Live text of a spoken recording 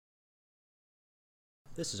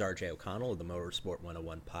This is RJ O'Connell of the Motorsport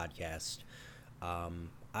 101 podcast.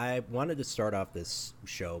 I wanted to start off this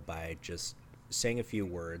show by just saying a few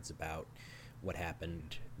words about what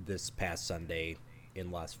happened this past Sunday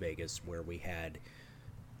in Las Vegas, where we had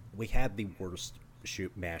the worst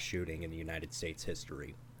mass shooting in the United States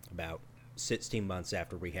history. About 16 months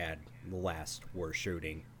after we had the last worst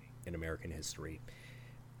shooting in American history,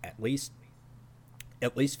 at least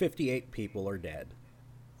at least 58 people are dead.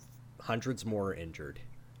 Hundreds more are injured.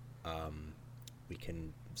 We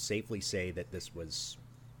can safely say that this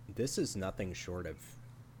is nothing short of,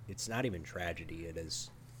 it's not even tragedy. It is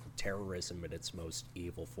terrorism in its most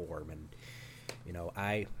evil form. And you know,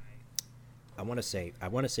 I want to say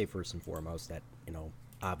first and foremost that,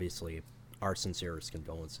 obviously our sincerest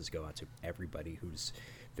condolences go out to everybody whose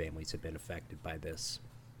families have been affected by this.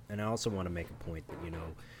 And I also want to make a point that,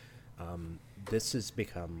 this has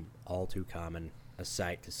become all too common a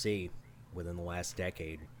sight to see within the last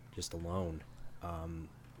decade just alone.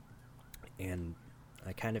 And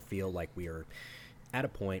I kind of feel like we are at a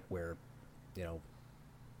point where, you know,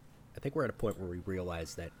 I think we're at a point where we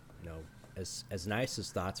realize that, as nice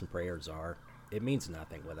as thoughts and prayers are, it means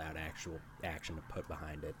nothing without actual action to put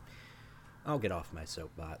behind it. I'll get off my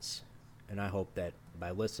soapbox, and I hope that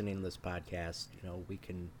by listening to this podcast, we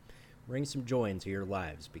can bring some joy into your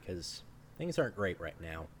lives, because things aren't great right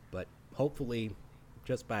now. But hopefully,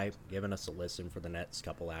 just by giving us a listen for the next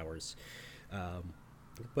couple hours,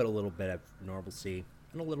 put a little bit of normalcy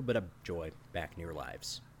and a little bit of joy back in your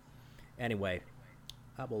lives. Anyway,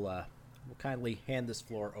 I will kindly hand this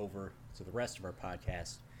floor over to the rest of our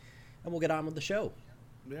podcast, and we'll get on with the show.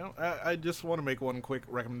 I just want to make one quick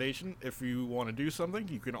recommendation. If you want to do something,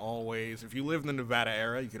 you can always, if you live in the Nevada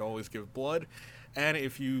area, you could always give blood. And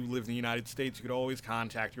if you live in the United States, you could always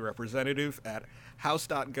contact your representative at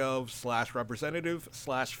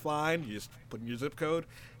house.gov/representative/fine. You just put in your zip code,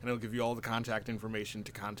 and it'll give you all the contact information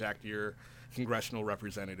to contact your congressional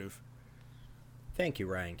representative. Thank you,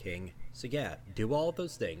 Ryan King. So yeah, do all of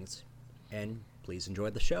those things, and please enjoy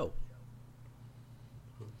the show.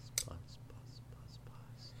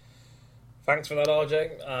 Thanks for that,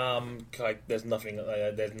 RJ. There's nothing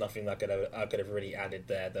I could have really added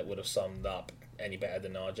there that would have summed up any better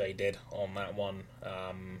than RJ did on that one.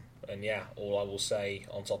 And yeah, all I will say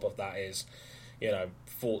on top of that is,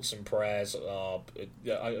 thoughts and prayers are.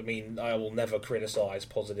 I mean, I will never criticise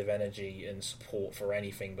positive energy and support for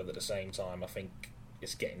anything, but at the same time, I think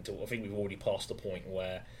it's getting to. I think we've already passed the point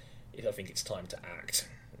where I think it's time to act,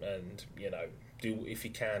 and do, if you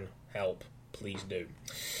can help, please do.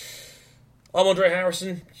 I'm Andre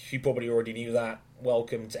Harrison. You probably already knew that.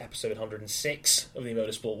 Welcome to episode 106 of the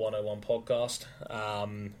Motorsport 101 podcast.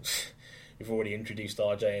 We've already introduced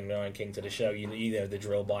RJ and Ryan King to the show. You know the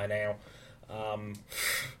drill by now.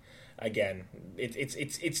 Again,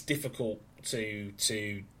 it's difficult to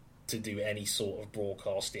do any sort of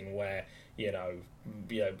broadcasting where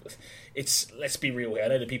it's, let's be real here. I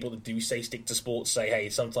know the people that do say stick to sports say, hey,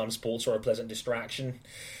 sometimes sports are a pleasant distraction.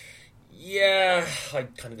 Yeah, I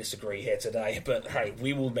kind of disagree here today, but hey,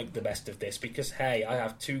 we will make the best of this, because hey, I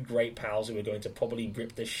have two great pals who are going to probably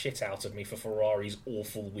rip the shit out of me for Ferrari's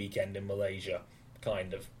awful weekend in Malaysia.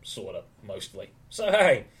 Kind of, sort of, mostly. So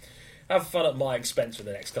hey, have fun at my expense for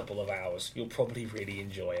the next couple of hours. You'll probably really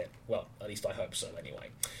enjoy it. Well, at least I hope so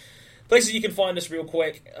anyway. Places you can find us real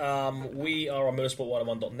quick. We are on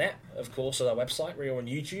motorsport101.net, of course, as our website. We're on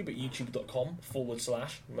YouTube at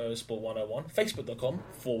youtube.com/motorsport101,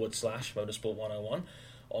 facebook.com/motorsport101,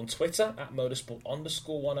 on Twitter at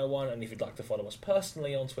motorsport_101, and if you'd like to follow us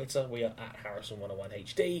personally on Twitter, we are at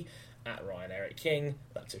Harrison101HD, at Ryan Eric King,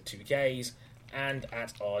 that's with 2 Ks, and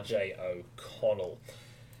at RJ O'Connell.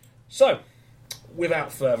 So,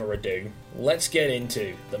 without further ado, let's get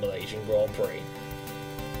into the Malaysian Grand Prix.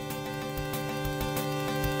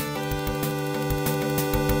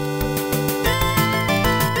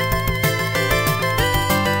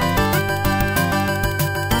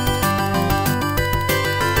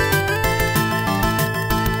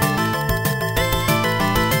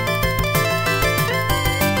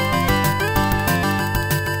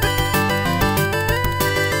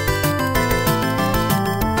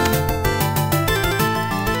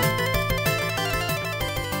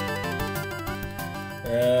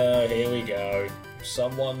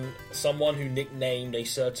 Someone who nicknamed a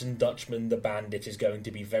certain Dutchman the Bandit is going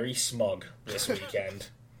to be very smug this weekend.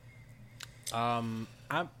 I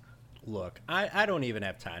don't even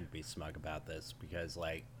have time to be smug about this, because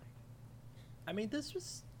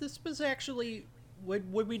this was actually,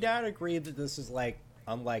 would we not agree that this is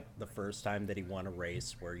unlike the first time that he won a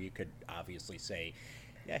race, where you could obviously say,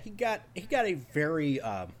 Yeah, he got a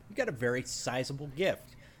very sizable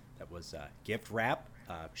gift. That was gift wrap,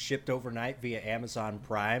 shipped overnight via Amazon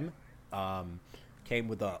Prime. Came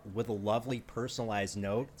with a lovely personalized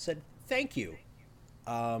note. Said thank you.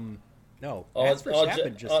 No, Max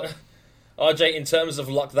Verstappen just. RJ, in terms of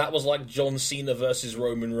luck, that was like John Cena versus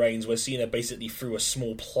Roman Reigns, where Cena basically threw a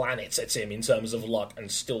small planet at him in terms of luck and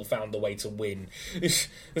still found a way to win.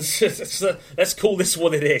 Let's call this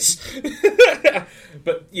what it is.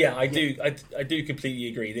 But yeah, I do completely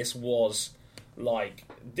agree. This was like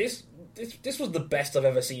this was the best I've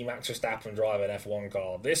ever seen Max Verstappen drive an F1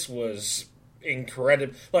 car. This was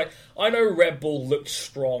incredible. Like, I know Red Bull looked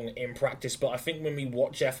strong in practice, but I think when we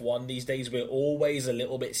watch F1 these days, we're always a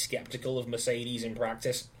little bit skeptical of Mercedes in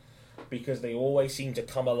practice because they always seem to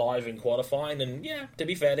come alive in qualifying. And yeah, to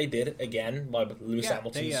be fair, they did it again by Lewis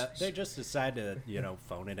Hamilton. They just decided to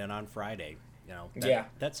phone it in on Friday.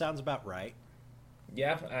 That sounds about right.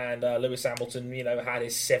 Yeah, and Lewis Hamilton, had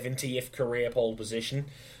his 70th career pole position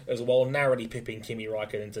as well, narrowly pipping Kimi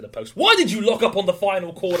Räikkönen into the post. Why did you lock up on the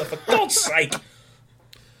final corner, for God's sake?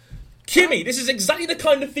 Kimi, this is exactly the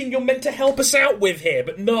kind of thing you're meant to help us out with here,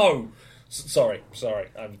 but no. Sorry. Where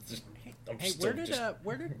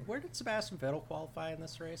did Sebastian Vettel qualify in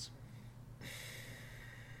this race?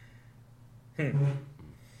 I'm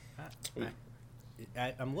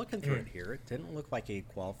looking through it here. It didn't look like he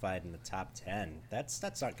qualified in the top 10. That's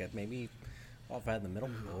not good. Maybe qualified in the middle.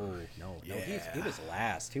 Oh no, he was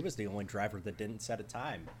last. He was the only driver that didn't set a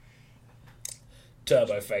time.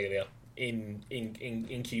 Turbo failure in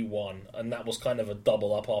Q1, and that was kind of a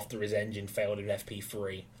double up after his engine failed in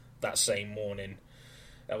FP3 that same morning.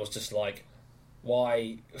 That was just like,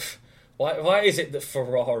 why is it that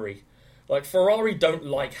Ferrari don't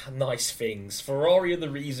like nice things? Ferrari are the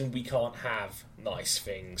reason we can't have nice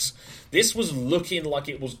things. This was looking like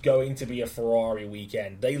it was going to be a Ferrari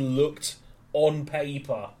weekend. They looked, on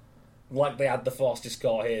paper, like they had the fastest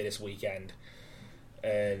car here this weekend.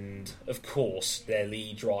 And, of course, their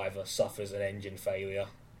lead driver suffers an engine failure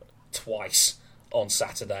twice on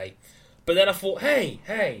Saturday. But then I thought, hey,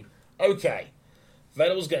 okay,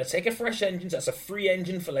 Vettel's going to take a fresh engine. That's a free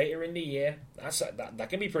engine for later in the year. That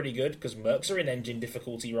can be pretty good because Mercs are in engine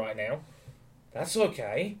difficulty right now. That's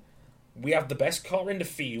okay. We have the best car in the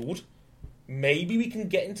field. Maybe we can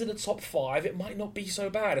get into the top 5. It might not be so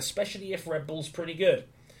bad, especially if Red Bull's pretty good.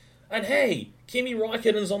 And hey, Kimi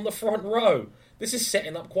Räikkönen's on the front row. This is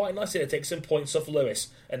setting up quite nicely to take some points off Lewis.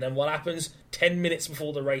 And then what happens? 10 minutes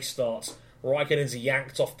before the race starts, Räikkönen's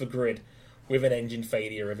yanked off the grid with an engine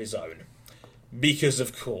failure of his own. Because,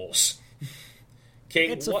 of course.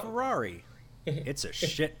 King, it's a Ferrari. It's a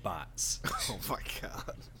shit box. Oh my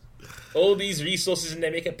god. All these resources and they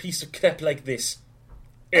make a piece of crap like this.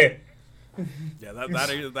 Yeah,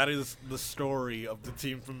 that is the story of the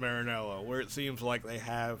team from Maranello, where it seems like they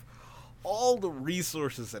have all the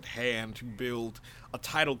resources at hand to build a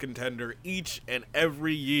title contender each and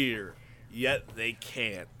every year, yet they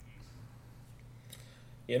can't.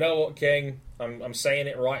 You know what, King? I'm saying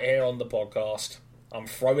it right here on the podcast. I'm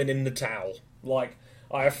throwing in the towel. Like,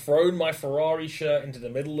 I have thrown my Ferrari shirt into the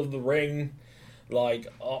middle of the ring. Like,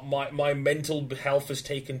 my mental health has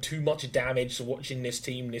taken too much damage watching this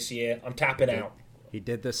team this year. I'm tapping out. He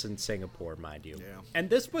did this in Singapore, mind you. Yeah. And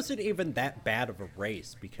this wasn't even that bad of a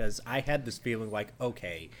race because I had this feeling like,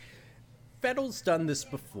 okay, Vettel's done this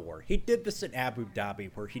before. He did this at Abu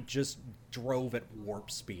Dhabi where he just drove at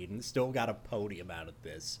warp speed and still got a podium out of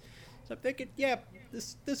this. So I'm thinking, yeah,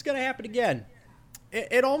 this is going to happen again.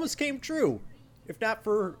 It almost came true, if not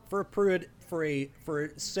for a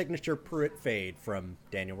signature Pruitt fade from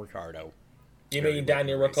Daniel Ricciardo. You mean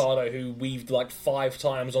Daniel Ricciardo, who weaved like 5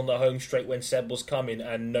 times on the home straight when Seb was coming,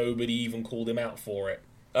 and nobody even called him out for it?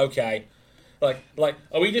 Okay, like,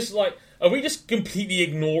 are we just completely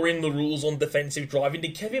ignoring the rules on defensive driving?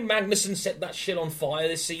 Did Kevin Magnussen set that shit on fire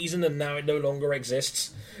this season, and now it no longer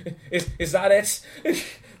exists? Is that it?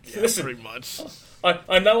 Yeah, listen, pretty much.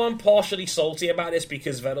 I know I'm partially salty about this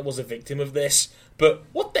because Vettel was a victim of this, but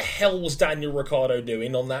what the hell was Daniel Ricciardo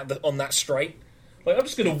doing on that straight? Like, I'm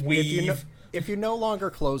just going to weave. If you no longer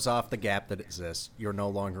close off the gap that exists, you're no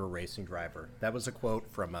longer a racing driver. That was a quote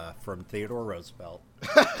from Theodore Roosevelt,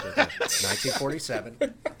 1947,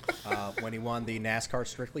 when he won the NASCAR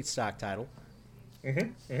Strictly Stock title.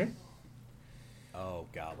 Oh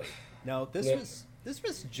golly! No, this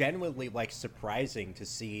was genuinely like surprising to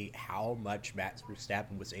see how much Max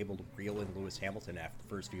Verstappen was able to reel in Lewis Hamilton after the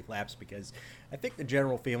first few laps, because I think the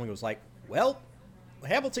general feeling was like, well,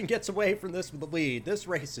 Hamilton gets away from this with the lead. This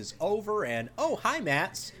race is over, and oh, hi,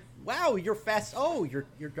 Mats. Wow, you're fast. Oh,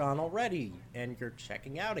 you're gone already, and you're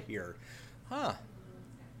checking out of here. Huh.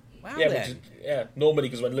 Wow, Yeah, then. normally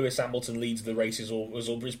because when Lewis Hamilton leads the race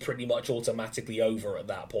is pretty much automatically over at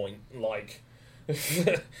that point. Like,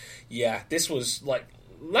 yeah, this was like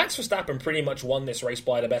Max Verstappen pretty much won this race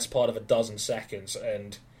by the best part of a dozen seconds,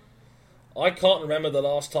 and I can't remember the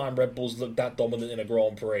last time Red Bulls looked that dominant in a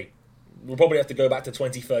Grand Prix. We'll probably have to go back to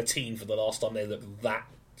 2013 for the last time they looked that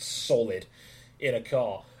solid in a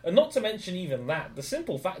car. And not to mention even that, the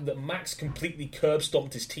simple fact that Max completely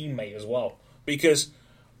curb-stomped his teammate as well. Because,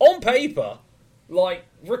 on paper, like,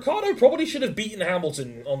 Ricciardo probably should have beaten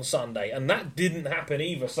Hamilton on Sunday, and that didn't happen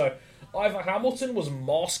either. So, either Hamilton was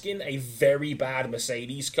masking a very bad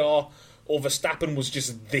Mercedes car, or Verstappen was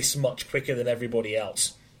just this much quicker than everybody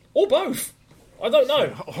else. Or both. I don't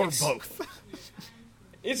know. Or both.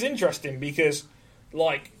 It's interesting because,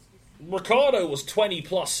 like, Ricciardo was 20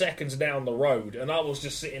 plus seconds down the road, and I was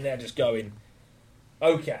just sitting there just going,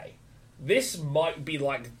 okay, this might be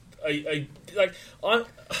like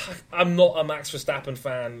I'm not a Max Verstappen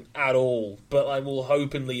fan at all, but I will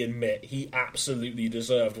openly admit he absolutely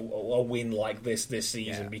deserved a win like this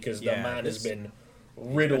season because the man has been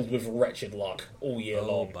riddled with wretched luck all year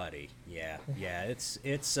long. Oh, buddy, yeah.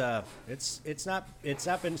 It's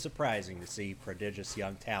not been surprising to see prodigious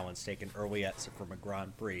young talents take an early exit from a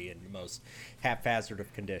Grand Prix in the most haphazard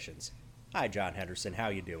of conditions. Hi, John Henderson, how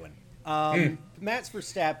you doing? Max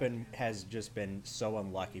Verstappen has just been so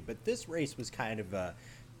unlucky, but this race was kind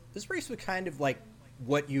of like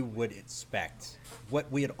what you would expect,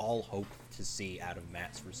 what we had all hoped to see out of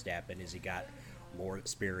Max Verstappen as he got more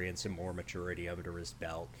experience and more maturity under his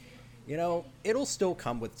belt. You know, it'll still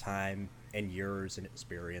come with time and years and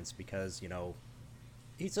experience because, you know,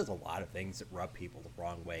 he says a lot of things that rub people the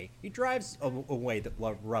wrong way. He drives a way that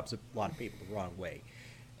rubs a lot of people the wrong way.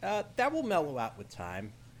 That will mellow out with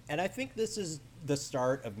time. And I think this is the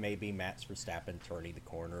start of maybe Max Verstappen turning the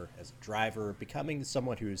corner as a driver, becoming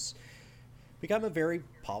someone who's become a very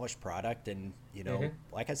polished product. And, you know,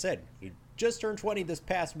 like I said, he just turned 20 this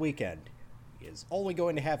past weekend. He is only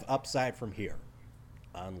going to have upside from here,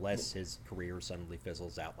 unless his career suddenly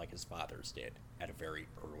fizzles out like his father's did at a very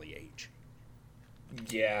early age.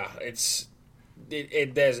 Yeah,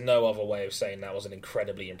 there's no other way of saying that was an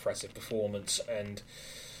incredibly impressive performance, and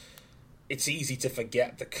it's easy to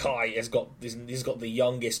forget the guy has got the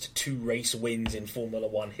youngest 2 race wins in Formula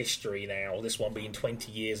One history now. This one being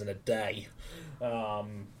 20 years and a day. That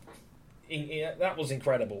was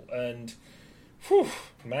incredible, and whew,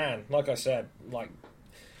 man, like I said, like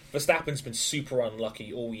Verstappen's been super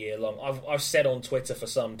unlucky all year long. I've said on Twitter for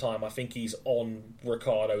some time I think he's on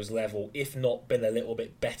Ricciardo's level, if not been a little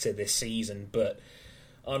bit better this season, but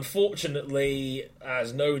unfortunately,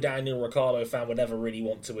 as no Daniel Ricciardo fan would ever really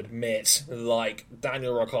want to admit, like,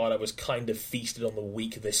 Daniel Ricciardo was kind of feasted on the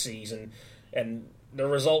weak this season, and the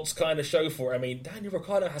results kind of show for it. I mean, Daniel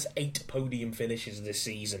Ricciardo has 8 podium finishes this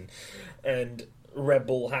season, and Red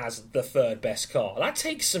Bull has the 3rd best car. That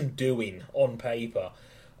takes some doing on paper,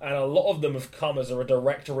 and a lot of them have come as a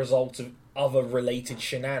direct result of other related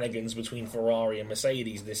shenanigans between Ferrari and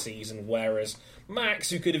Mercedes this season, whereas Max,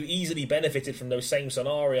 who could have easily benefited from those same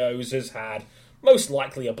scenarios, has had most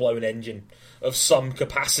likely a blown engine of some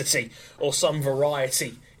capacity or some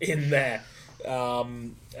variety in there.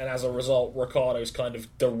 And as a result, Ricciardo's kind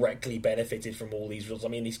of directly benefited from all these results. I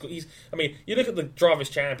mean, you look at the Drivers'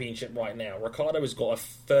 Championship right now. Ricciardo has got a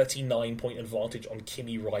 39-point advantage on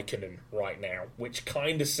Kimi Räikkönen right now, which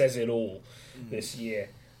kind of says it all this year.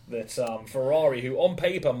 That Ferrari, who on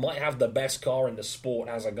paper might have the best car in the sport,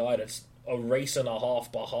 has a guy that's a race and a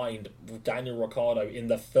half behind Daniel Ricciardo in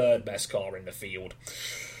the 3rd best car in the field.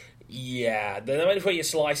 Yeah, the way you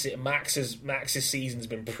slice it, Max's season's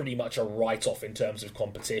been pretty much a write-off in terms of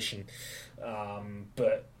competition.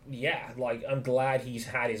 But yeah, like, I'm glad he's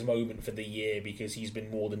had his moment for the year because he's been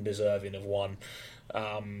more than deserving of one.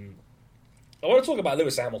 I want to talk about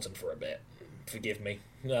Lewis Hamilton for a bit. Forgive me,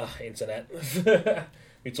 internet.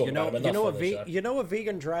 We talk about him enough on the show. You know a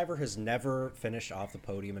vegan driver has never finished off the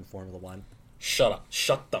podium in Formula One? Shut up.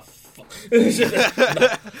 Shut the fuck. It's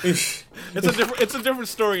a different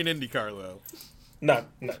story in IndyCar, though. No.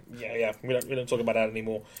 Yeah. We don't talk about that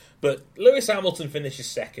anymore. But Lewis Hamilton finishes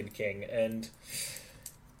 2nd, King, and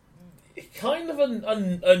kind of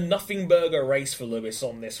a nothing burger race for Lewis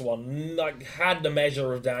on this one. Like, had the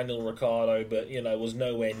measure of Daniel Ricciardo, but, you know, was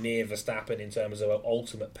nowhere near Verstappen in terms of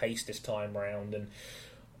ultimate pace this time round. And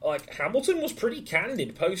like, Hamilton was pretty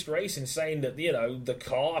candid post-race in saying that, you know, the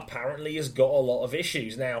car apparently has got a lot of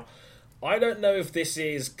issues. Now, I don't know if this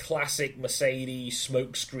is classic Mercedes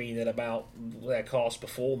smokescreening about their car's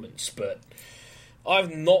performance, but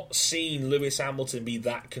I've not seen Lewis Hamilton be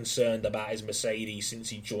that concerned about his Mercedes since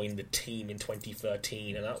he joined the team in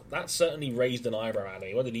 2013, and that certainly raised an eyebrow at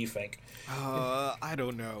me. What did you think? I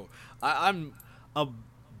don't know. I'm a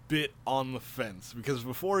bit on the fence, because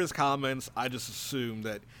before his comments, I just assumed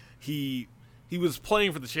that he was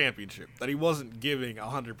playing for the championship, that he wasn't giving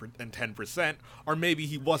 110%, or maybe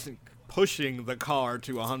he wasn't pushing the car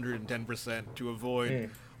to 110% to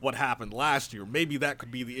avoid what happened last year. Maybe that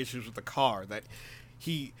could be the issues with the car, that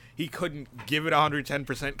he couldn't give it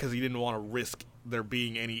 110% because he didn't want to risk there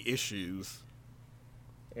being any issues.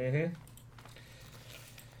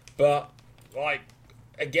 But,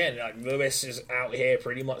 again, Lewis is out here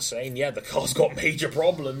pretty much saying, yeah, the car's got major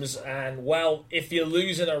problems, and, well, if you're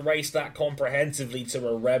losing a race that comprehensively to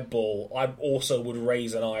a Red Bull, I also would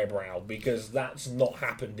raise an eyebrow, because that's not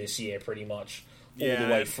happened this year pretty much all the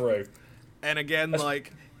way through. And again,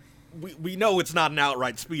 we know it's not an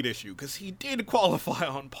outright speed issue, because he did qualify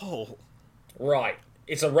on pole. Right.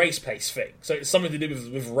 It's a race pace thing. So it's something to do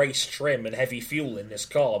with race trim and heavy fuel in this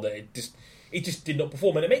car that it just did not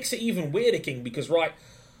perform. And it makes it even weirder, King, because,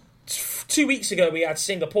 2 weeks ago we had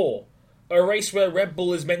Singapore, a race where Red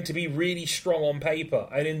Bull is meant to be really strong on paper,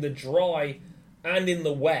 and in the dry and in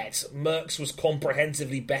the wet, Merckx was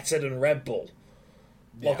comprehensively better than Red Bull.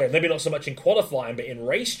 Yeah. Okay, maybe not so much in qualifying, but in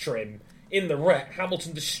race trim, in the wet,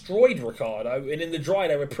 Hamilton destroyed Ricciardo, and in the dry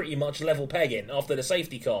they were pretty much level pegging after the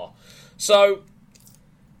safety car. So,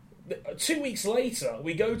 2 weeks later,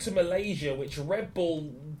 we go to Malaysia, which Red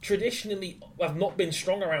Bull traditionally have not been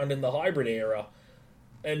strong around in the hybrid era,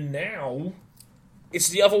 and now it's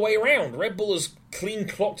the other way around. Red Bull has clean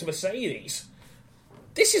clocked Mercedes.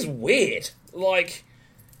 This is weird.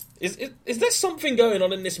 Is there something going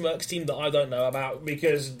on in this Merckx team that I don't know about?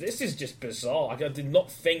 Because this is just bizarre. I did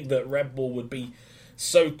not think that Red Bull would be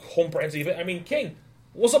so comprehensive. I mean, King,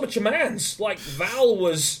 what's up with your mans? Val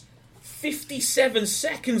was 57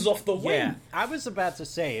 seconds off the win. Yeah, I was about to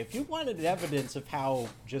say, if you wanted evidence of how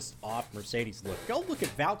just off Mercedes looked, go look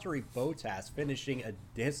at Valtteri Bottas finishing a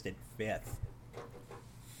distant 5th.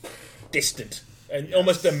 Distant. And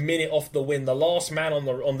almost a minute off the win. The last man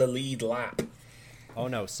on the lead lap. Oh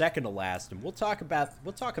no, second to last, and we'll talk about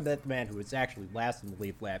the man who was actually last in the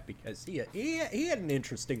lead lap, because he had an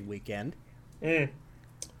interesting weekend.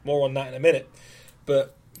 More on that in a minute.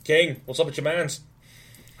 But King, what's up with your mans?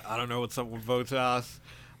 I don't know what's up with Bottas.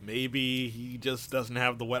 Maybe he just doesn't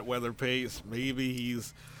have the wet weather pace. Maybe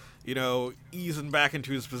he's, easing back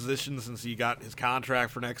into his position since he got his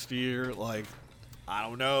contract for next year. I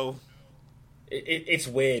don't know. It's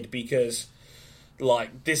weird because,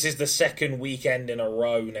 this is the second weekend in a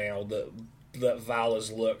row now that Val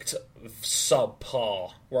has looked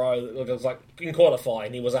subpar. Right? It was in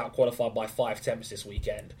qualifying, he was out-qualified by 5 temps this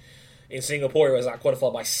weekend. In Singapore, he was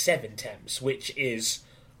out-qualified by 7 temps, which is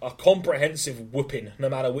a comprehensive whooping, no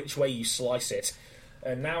matter which way you slice it.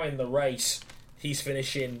 And now in the race, he's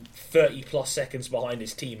finishing 30-plus seconds behind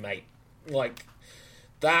his teammate.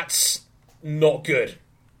 That's not good.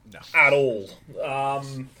 No. At all.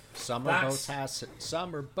 Summer Bottas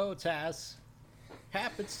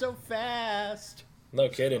happened so fast. No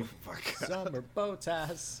kidding. Summer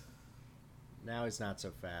Bottas. Now he's not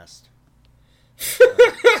so fast.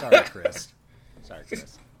 Sorry, Chris.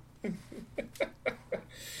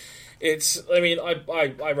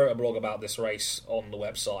 I wrote a blog about this race on the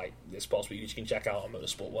website this past week, which you can check out on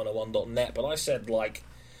motorsport101.net. But I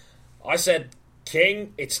said,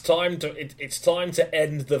 King, it's time to end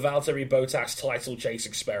the Valtteri Bottas title chase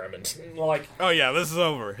experiment. Oh yeah, this is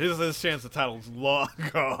over. His chance of title's long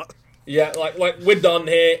gone. Yeah, we're done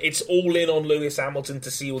here. It's all in on Lewis Hamilton to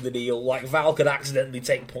seal the deal. Val could accidentally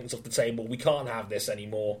take points off the table. We can't have this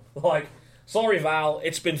anymore. Sorry, Val,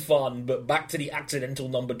 it's been fun, but back to the accidental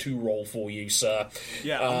number 2 role for you, sir.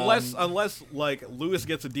 Yeah, unless Lewis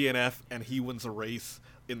gets a DNF and he wins a race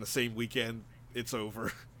in the same weekend, it's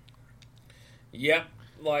over. Yeah,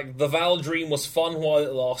 the Val dream was fun while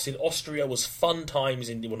it lasted. Austria was fun times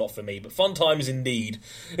indeed. Well, not for me, but fun times indeed.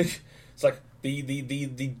 It's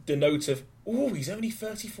the note of, ooh, he's only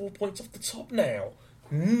 34 points off the top now.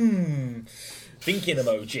 Thinking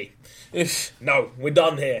emoji. No, we're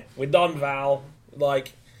done here. We're done, Val.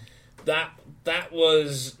 That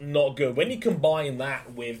was not good. When you combine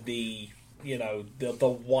that with the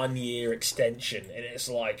 1 year extension, and it's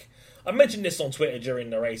I mentioned this on Twitter during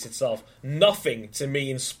the race itself. Nothing to me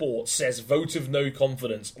in sports says vote of no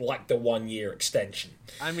confidence like the 1 year extension.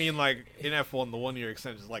 I mean, in F1, the 1 year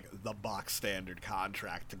extension is the box standard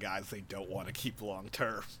contract to guys they don't want to keep long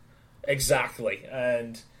term. Exactly,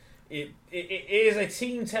 and it is a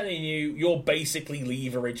team telling you you're basically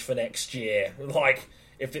leverage for next year.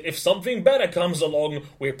 if something better comes along,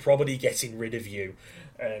 we're probably getting rid of you.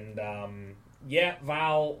 And yeah,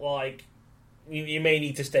 Val, like you may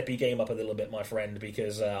need to step your game up a little bit, my friend,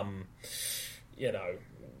 because you know,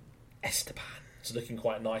 Esteban's looking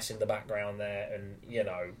quite nice in the background there, and you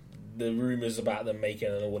know, the rumours about them making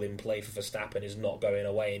an all-in play for Verstappen is not going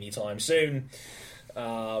away anytime soon.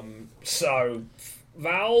 So,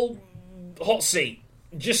 Val, hot seat.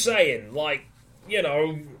 Just saying, like, you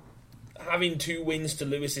know, having 2 wins to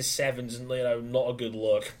Lewis's 7's, and you know, not a good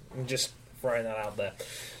look. I'm just throwing that out there.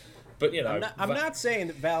 But you know, I'm not saying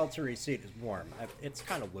that Valtteri's seat is warm. It's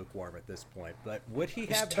kind of lukewarm at this point. But would he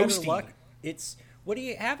have toasty. better luck? Would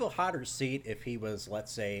he have a hotter seat if he was,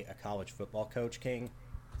 let's say, a college football coach, King?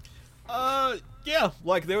 Yeah,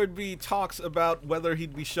 like there would be talks about whether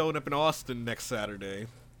he'd be showing up in Austin next Saturday.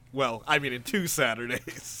 Well, I mean in 2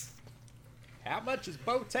 Saturdays. How much is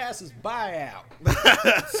Bottas's buyout?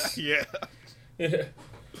 Yeah.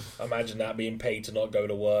 Imagine that, being paid to not go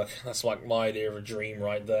to work. That's like my idea of a dream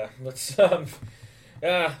right there. But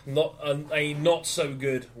not a not so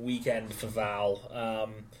good weekend for Val.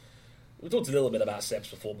 We talked a little bit about Seb's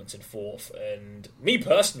performance in 4th, and me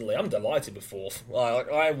personally, I'm delighted with 4th.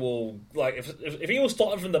 I will, like, if he was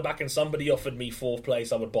starting from the back and somebody offered me 4th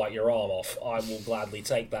place, I would bite your arm off. I will gladly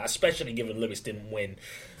take that, especially given Lewis didn't win.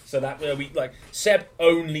 So that Seb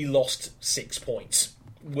only lost 6 points,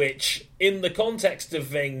 which, in the context of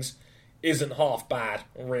things, isn't half bad,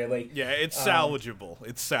 really. Yeah, it's salvageable.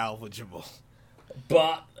 It's salvageable.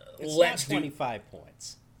 But It's let's not 25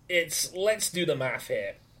 points. Let's do the math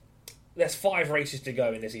here. There's 5 races to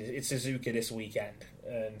go in this season. It's Suzuka this weekend.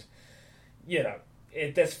 And, you know,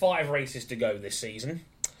 there's 5 races to go this season.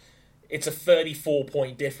 It's a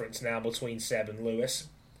 34-point difference now between Seb and Lewis.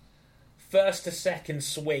 First to second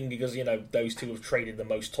swing, because, you know, those two have traded the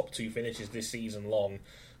most top 2 finishes this season long.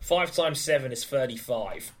 5 times 7 is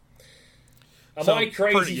 35. Am I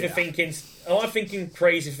thinking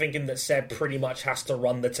crazy thinking that Seb pretty much has to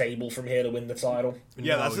run the table from here to win the title?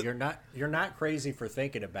 Yeah, no, you're not crazy for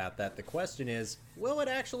thinking about that. The question is, will it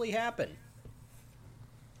actually happen?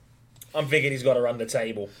 I'm thinking he's got to run the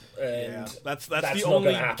table. And yeah, that's the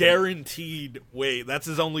only guaranteed way. That's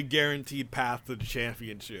his only guaranteed path to the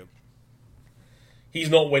championship. He's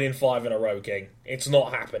not winning 5 in a row, King. It's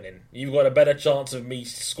not happening. You've got a better chance of me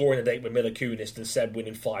scoring a date with Mila Kunis than Seb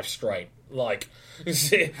winning 5 straight. Like, it's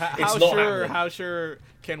not happening. How sure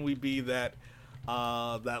can we be that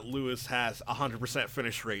that Lewis has 100%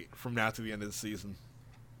 finish rate from now to the end of the season?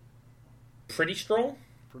 Pretty strong.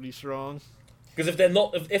 Pretty strong. Because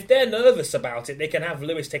if they're nervous about it, they can have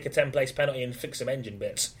Lewis take a 10-place penalty and fix some engine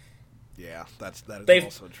bits. Yeah, that is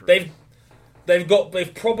also true.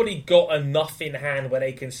 They've probably got enough in hand where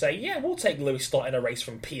they can say, yeah, we'll take Lewis starting a race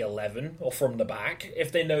from P11 or from the back.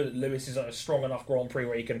 If they know that Lewis is on a strong enough Grand Prix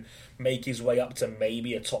where he can make his way up to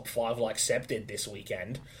maybe a top 5 like Seb did this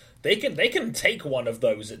weekend, they can take one of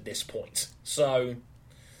those at this point. So,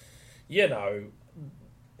 you know,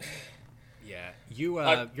 yeah,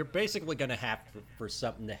 you're basically going to have for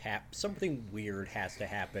something to happen. Something weird has to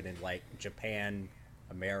happen in like Japan,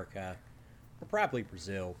 America. Or probably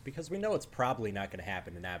Brazil, because we know it's probably not going to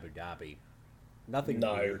happen in Abu Dhabi. Nothing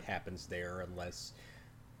weird happens there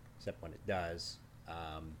except when it does.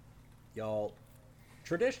 Y'all,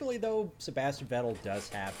 traditionally though, Sebastian Vettel does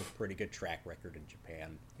have a pretty good track record in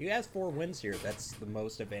Japan. He has 4 wins here. That's the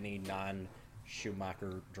most of any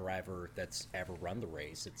non-Schumacher driver that's ever run the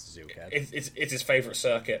race at Suzuka. It's his favourite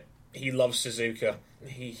circuit. He loves Suzuka.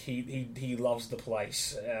 He loves the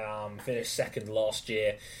place. Finished 2nd last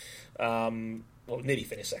year. Well, nearly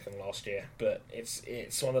finished 2nd last year, but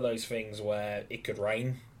it's one of those things where it could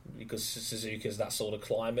rain because Suzuka's that sort of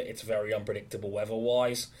climate. It's very unpredictable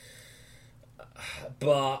weather-wise,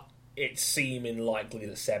 but it's seeming likely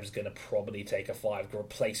that Seb's going to probably take a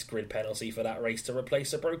 5-place grid penalty for that race to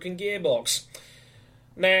replace a broken gearbox.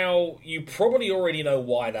 Now, you probably already know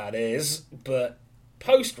why that is, but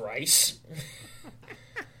post-race...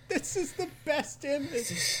 This is the best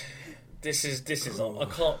image. This is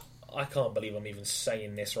I can't believe I'm even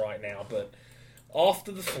saying this right now, but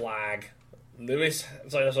after the flag, Lance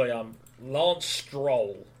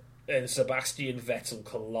Stroll and Sebastian Vettel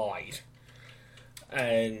collide,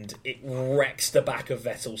 and it wrecks the back of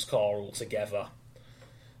Vettel's car altogether.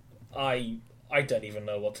 I don't even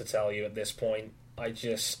know what to tell you at this point. I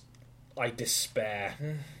despair.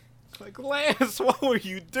 Like, Lance, what were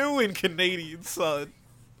you doing, Canadian son?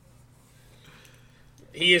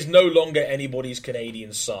 He is no longer anybody's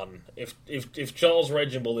Canadian son. If Charles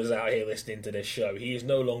Reginald is out here listening to this show, he is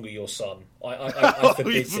no longer your son. I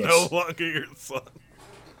forbid he's this. no longer your son.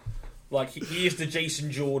 Like, he is the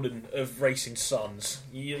Jason Jordan of racing sons.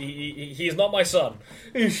 He is not my son.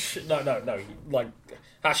 No. Like,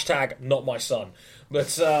 hashtag not my son.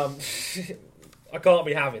 But I can't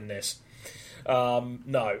be having this.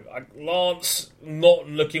 Lance not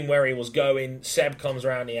looking where he was going. Seb comes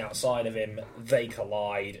around the outside of him. They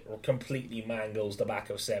collide. Completely mangles the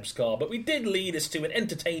back of Seb's car. But we did lead us to an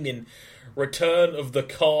entertaining return of the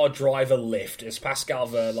car driver lift as Pascal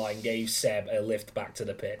Wehrlein gave Seb a lift back to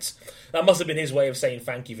the pits. That must have been his way of saying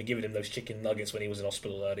thank you for giving him those chicken nuggets when he was in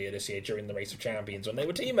hospital earlier this year during the Race of Champions when they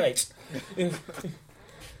were teammates.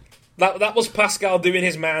 That was Pascal doing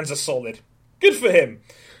his mans a solid. Good for him.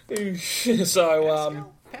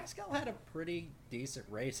 So Pascal had a pretty decent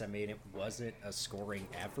race. I mean, it wasn't a scoring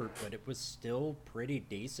effort, but it was still pretty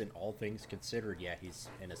decent, all things considered. Yeah, he's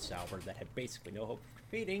in a Sauber that had basically no hope of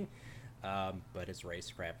competing, but his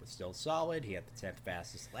racecraft was still solid. He had the 10th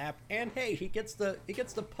fastest lap, and hey, he gets the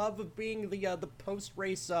pub of being the post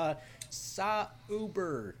race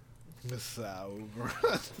Sauber.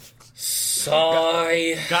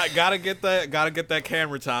 Sigh. Gotta get that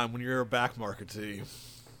camera time when you're a back market team.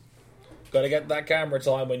 Got to get that camera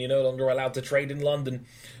time when you're no longer allowed to trade in London.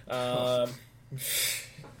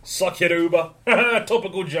 Suck it, Uber.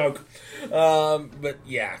 Topical joke. But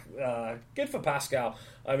yeah, good for Pascal.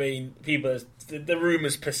 I mean, the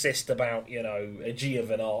rumours persist about, a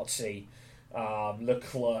Giovinazzi,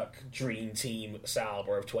 Leclerc Dream Team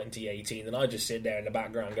Sauber of 2018, and I just sit there in the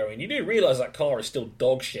background going, you do realise that car is still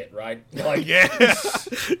dog shit, right? Like, yeah,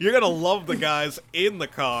 you're going to love the guys in the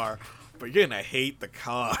car, but you're going to hate the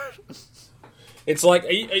car. It's like,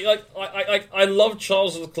 I love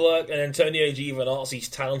Charles Leclerc and Antonio Giovinazzi's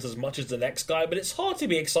talent as much as the next guy, but it's hard to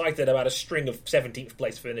be excited about a string of 17th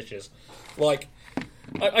place finishes. Like,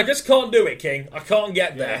 I just can't do it, King. I can't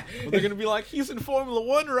get there. Well, they're going to be like, he's in Formula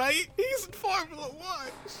 1, right? He's in Formula 1.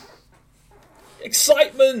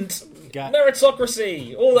 Excitement,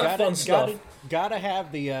 meritocracy, all that fun stuff. Gotta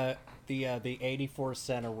have the 84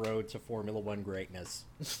 Senna road to Formula 1 greatness.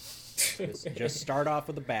 just start off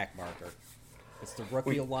with a back marker. It's the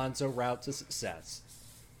rookie Alonso route to success.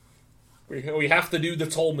 We have to do the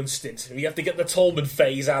Tolman stint. We have to get the Tolman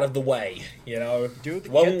phase out of the way, Get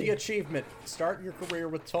the achievement. Start your career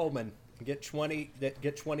with Tolman. Get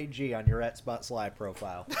 20G on your @Spots Live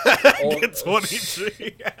profile. Get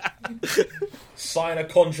 20G. Sign a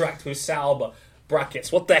contract with Sauber.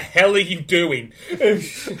 Brackets. What the hell are you doing? You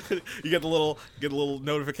get a little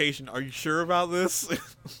notification. Are you sure about this?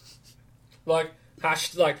 Like. An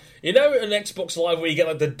Xbox Live where you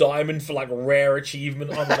get the diamond for rare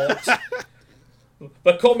achievement unlocked.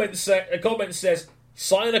 The comment says,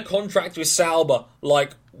 sign a contract with Sauber.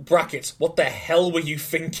 Brackets. What the hell were you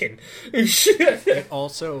thinking?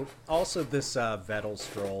 Also, this Vettel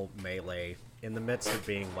Stroll melee, in the midst of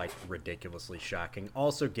being ridiculously shocking,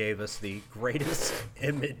 also gave us the greatest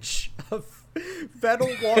image of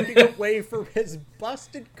Vettel walking away from his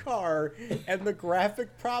busted car, and the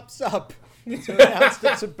graphic props up to announce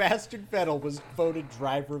that Sebastian Vettel was voted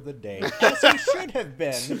driver of the day. Yes, he should have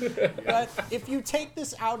been. But if you take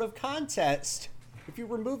this out of context, if you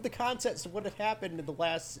remove the context of what had happened in the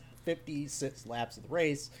last 56 laps of the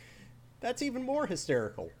race, that's even more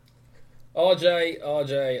hysterical. RJ,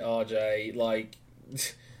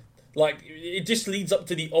 it just leads up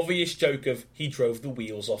to the obvious joke of he drove the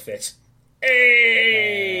wheels off it.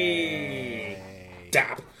 Hey!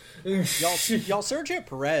 Dab. Y'all, Sergio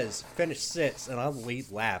Perez finished 6th and on the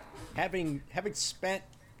lead lap, having spent.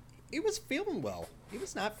 He was feeling well. He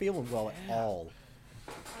was not feeling well at all.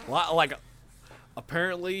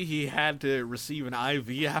 Apparently he had to receive an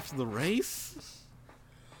IV after the race.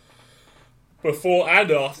 Before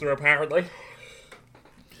and after, apparently.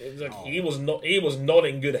 He was not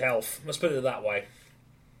in good health. Let's put it that way.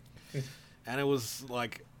 And it was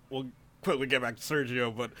we'll quickly get back to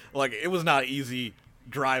Sergio, but it was not easy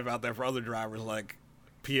drive out there for other drivers.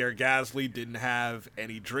 Pierre Gasly didn't have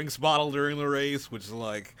any drinks bottled during the race, which is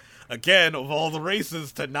again, of all the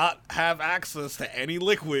races to not have access to any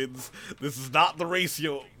liquids, this is not the race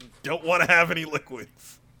you don't want to have any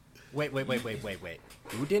liquids. Wait.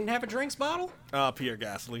 Who didn't have a drinks bottle? Pierre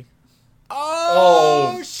Gasly.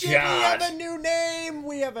 Oh shit, God. We have a new name!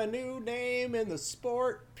 We have a new name in the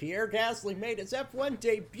sport. Pierre Gasly made his F1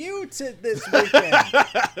 debut this weekend.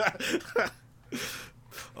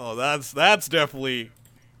 Oh, that's definitely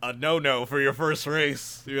a no-no for your first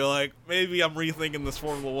race. You're maybe I'm rethinking this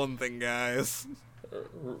Formula 1 thing, guys.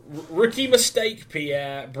 Rookie mistake,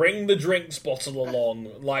 Pierre. Bring the drinks bottle along.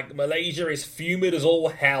 Malaysia is humid as all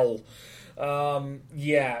hell.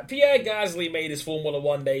 Pierre Gasly made his Formula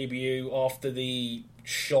 1 debut after the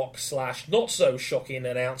shock / not so shocking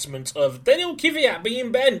announcement of Daniil Kvyat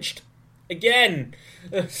being benched again.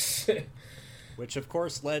 Which of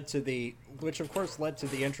course led to the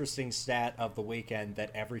interesting stat of the weekend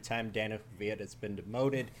that every time Daniil Kvyat has been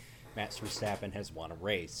demoted, Max Verstappen has won a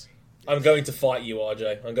race. I'm going to fight you,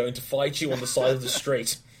 RJ. I'm going to fight you on the side of the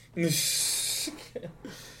street.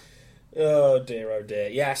 Oh dear.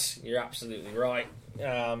 Yes, you're absolutely right.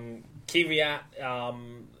 Kvyat,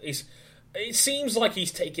 it seems like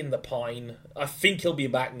he's taking the pine. I think he'll be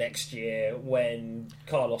back next year when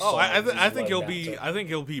Carlos. I think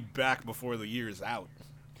he'll be back before the year's out.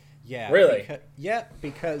 Yeah, really?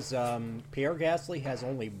 Because Pierre Gasly has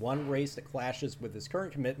only one race that clashes with his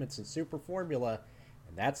current commitments in Super Formula,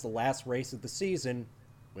 and that's the last race of the season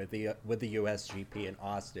with the USGP in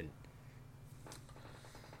Austin.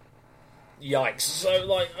 Yikes! So,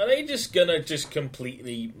 like, are they just gonna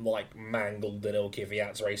completely mangle Daniil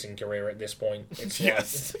Kvyat's racing career at this point? It's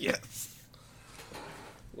yes.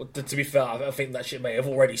 Well, to be fair, I think that ship may have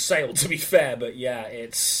already sailed. To be fair, but yeah,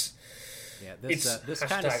 it's. Yeah, this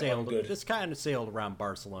kind of sailed around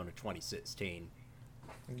Barcelona 2016.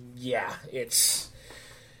 Yeah, it's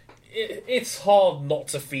hard not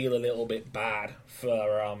to feel a little bit bad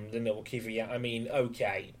for Daniil Kvyat. I mean,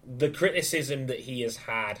 okay, the criticism that he has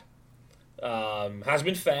had has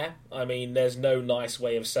been fair. I mean, there's no nice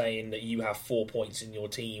way of saying that you have 4 points in your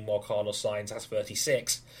team while Carlos Sainz has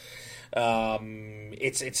 36.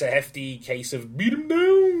 It's a hefty case of beat him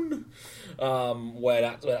down.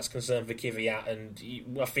 Where that's concerned for Kvyat, and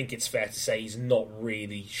I think it's fair to say he's not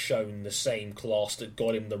really shown the same class that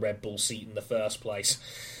got him the Red Bull seat in the first place.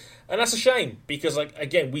 And that's a shame, because,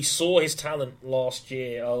 again, we saw his talent last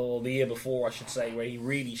year, or the year before, I should say, where he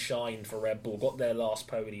really shined for Red Bull, got their last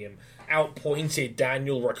podium, outpointed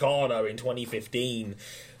Daniel Ricciardo in 2015,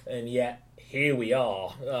 and yet here we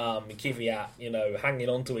are, Kvyat, hanging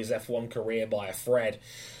on to his F1 career by a thread.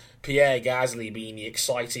 Pierre Gasly being the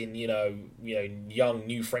exciting, young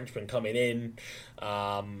new Frenchman coming in.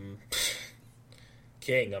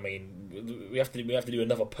 King, I mean, we have to do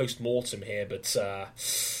another post-mortem here, but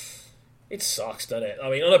it sucks, doesn't it?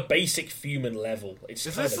 I mean, on a basic human level, it's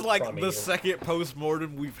Is kind this of like crummy. the second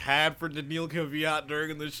post-mortem we've had for Daniil Kvyat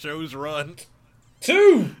during the show's run?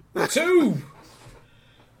 Two!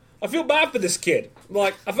 I feel bad for this kid.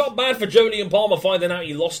 I felt bad for Jolyon Palmer finding out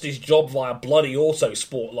he lost his job via bloody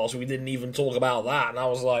Autosport last week. We didn't even talk about that, and I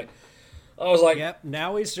was like, yep.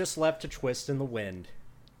 Now he's just left to twist in the wind.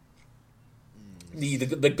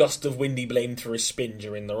 The gust of wind he blamed for his spin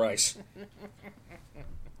during the race.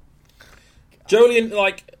 Jolyon,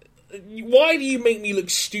 why do you make me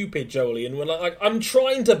look stupid, Jolyon? When I'm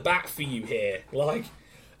trying to bat for you here,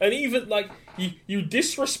 and even you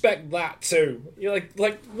disrespect that too. You're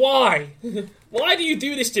why? Why do you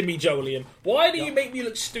do this to me, Jolyon? Why do you make me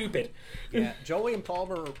look stupid? Yeah, Jolyon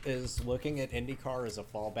Palmer is looking at IndyCar as a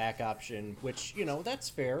fallback option, which that's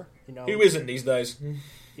fair. Who isn't these days?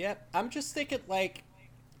 Yeah, I'm just thinking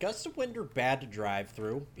gusts of wind are bad to drive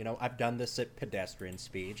through. I've done this at pedestrian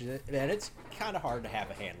speed, and it's kind of hard to have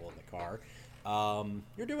a handle in the car.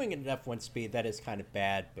 You're doing it at F1 speed, that is kind of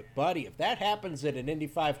bad. But, buddy, if that happens at an Indy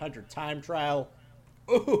 500 time trial,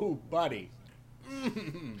 ooh, buddy.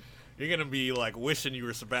 You're going to be, wishing you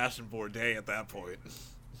were Sebastian Bourdais at that point.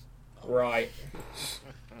 Right.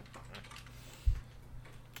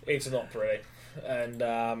 It's not pretty. And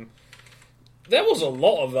there was a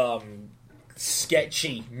lot of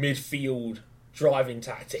sketchy midfield driving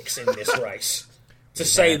tactics in this race, to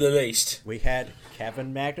say the least. We had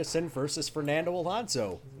Kevin Magnussen versus Fernando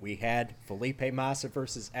Alonso. We had Felipe Massa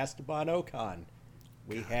versus Esteban Ocon.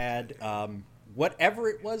 We had whatever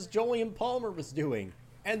it was Jolyon Palmer was doing.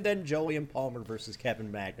 And then Jolyon Palmer versus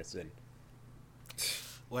Kevin Magnussen.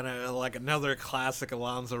 When another classic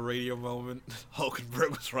Alonso radio moment,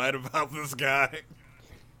 Hulkenberg was right about this guy.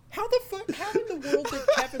 How in the world did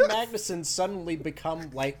Kevin Magnussen suddenly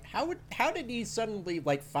become how did he suddenly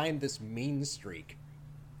find this mean streak?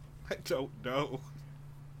 I don't know.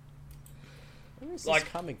 Where is this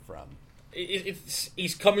coming from?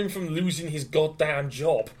 He's coming from losing his goddamn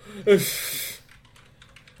job.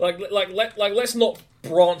 Let's not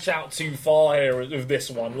branch out too far here with this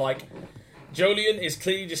one. Jolyon is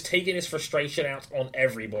clearly just taking his frustration out on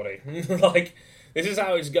everybody. This is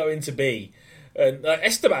how it's going to be. And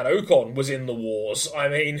Esteban Ocon was in the wars. I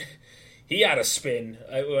mean, he had a spin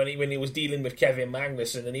when he was dealing with Kevin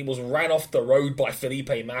Magnussen, and he was ran off the road by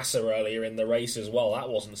Felipe Massa earlier in the race as well. That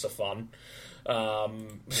wasn't so fun.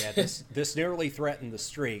 This nearly threatened the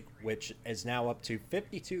streak, which is now up to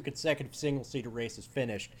 52 consecutive single-seater races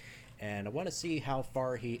finished. And I want to see how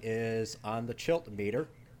far he is on the Chilton meter.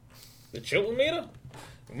 The Chilton meter?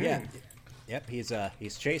 Yeah. Yep, he's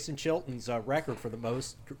chasing Chilton's record for the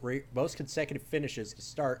most consecutive finishes to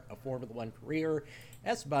start a Formula One career.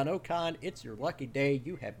 Esteban Ocon, it's your lucky day.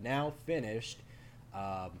 You have now finished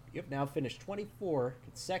 24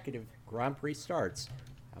 consecutive Grand Prix starts.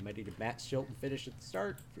 How many did Max Chilton finish at the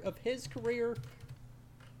start of his career?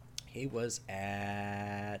 He was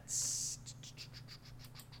at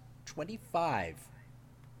 25.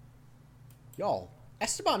 Y'all,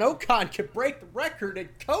 Esteban Ocon could break the record in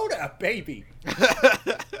Coda, baby.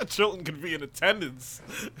 Chilton could be in attendance.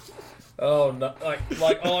 Oh no!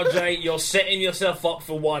 Like RJ, you're setting yourself up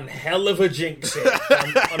for one hell of a jinx here.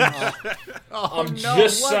 I'm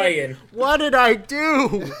just saying. What did I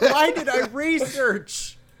do? Why did I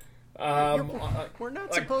research? We're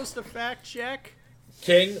not supposed to fact check.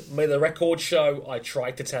 King, may the record show I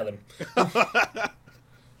tried to tell him.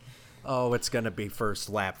 Oh, it's gonna be first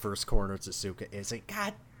lap, first corner, Suzuka, is it?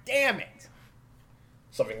 God damn it!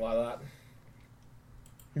 Something like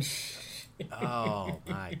that. Oh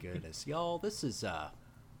my goodness, y'all! This was a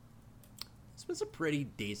pretty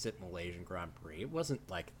decent Malaysian Grand Prix. It wasn't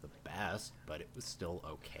like the best, but it was still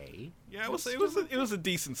okay. Yeah, it was a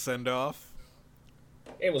decent send off.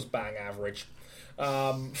 It was bang average.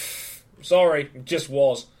 Sorry, it just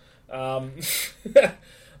was.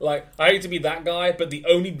 Like, I hate to be that guy, but the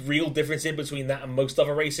only real difference in between that and most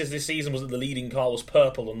other races this season was that the leading car was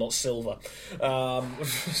purple and not silver.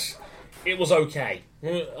 It was okay.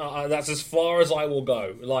 That's as far as I will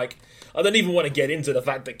go. Like, I don't even want to get into the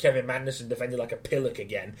fact that Kevin Magnussen defended like a pillock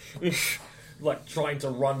again. Like, trying to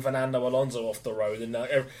run Fernando Alonso off the road. And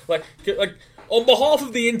like, on behalf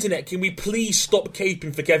of the internet, can we please stop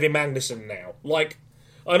caping for Kevin Magnussen now? Like,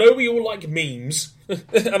 I know we all like memes,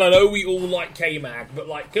 and I know we all like K-Mag, but,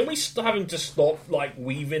 like, can we have him to stop, like,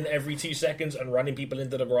 weaving every 2 seconds and running people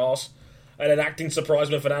into the grass? And then acting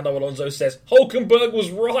surprised when Fernando Alonso says, Hulkenberg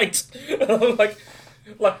was right!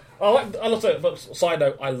 I love to, side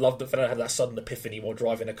note, I love that Fernando had that sudden epiphany while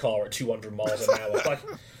driving a car at 200 miles an hour.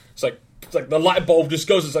 It's like the light bulb just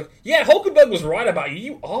goes. It's like, yeah, Hulkenberg was right about you.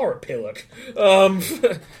 You are a pillock. Which I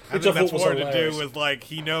think thought that's was more hilarious. to do with, like,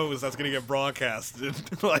 he knows that's going to get broadcasted.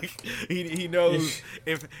 Like, he knows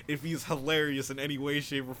if he's hilarious in any way,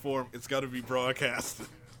 shape, or form, it's got to be broadcasted.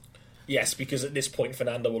 Yes, because at this point,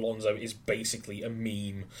 Fernando Alonso is basically a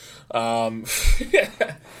meme.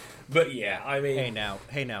 But yeah, I mean, hey now,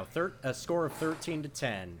 a score of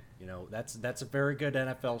 13-10. You know, that's a very good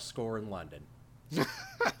NFL score in London.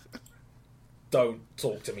 Don't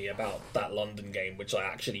talk to me about that London game, which I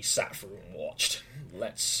actually sat through and watched.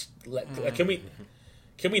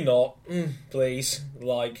 Can we not, please?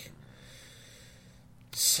 Like,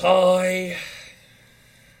 sigh.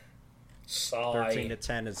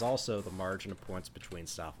 13-10 is also the margin of points between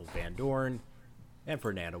Stoffel Vandoorne and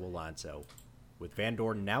Fernando Alonso, with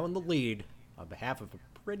Vandoorne now in the lead on behalf of a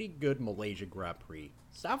pretty good Malaysia Grand Prix.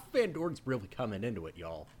 Stoffel Vandoorne's really coming into it,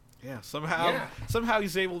 y'all. Yeah, somehow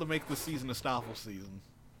he's able to make the season a Stoffel season.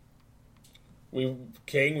 We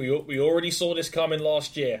already saw this coming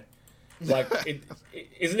last year. Like,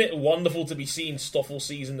 isn't it wonderful to be seeing Stoffel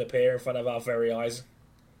season appear in front of our very eyes?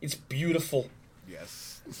 It's beautiful.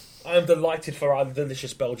 Yes. I'm delighted for our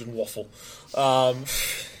delicious Belgian waffle.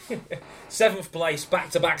 7th place,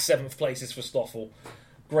 back-to-back 7th places for Stoffel.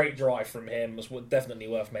 Great drive from him, was definitely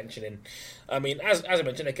worth mentioning. I mean, as I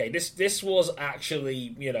mentioned, okay, this was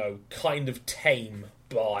actually, you know, kind of tame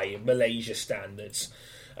by Malaysia standards.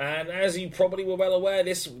 And as you probably were well aware,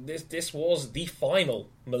 this was the final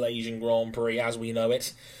Malaysian Grand Prix as we know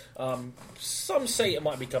it. Some say it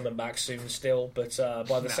might be coming back soon still, but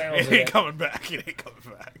by the sounds of it, It ain't coming back.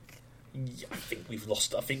 yeah, I think we've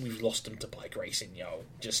lost them to bike racing, yo.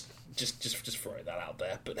 Just throwing that out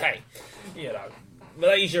there. But hey, you know,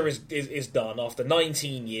 Malaysia is done after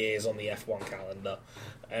 19 years on the F1 calendar.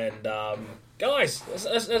 And guys,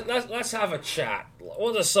 let's have a chat.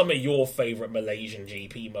 What are some of your favourite Malaysian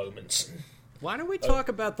GP moments? Why don't we talk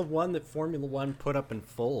about the one that Formula One put up in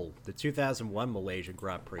full, the 2001 Malaysia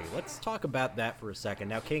Grand Prix? Let's talk about that for a second.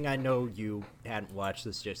 Now, King, I know you hadn't watched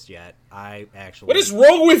this just yet. I actually... What is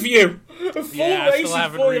wrong with you? Yeah, I still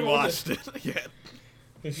haven't rewatched it yet.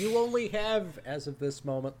 You only have, as of this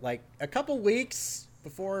moment, like a couple weeks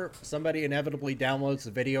before somebody inevitably downloads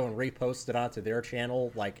the video and reposts it onto their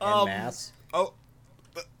channel, like en masse. Oh,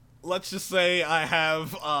 let's just say I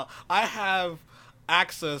have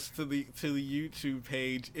access to the YouTube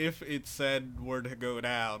page if it said were to go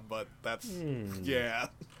down, but that's yeah.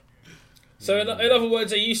 So in other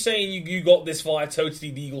words, are you saying you got this via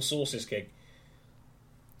totally legal sources, King?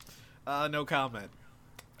 No comment.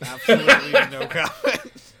 Absolutely no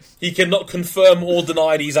comment. He cannot confirm or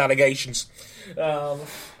deny these allegations.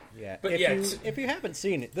 Yeah, But if you haven't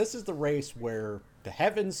seen it, this is the race where the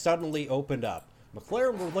heavens suddenly opened up.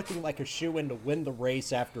 McLaren were looking like a shoo-in to win the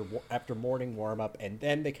race after morning warm-up, and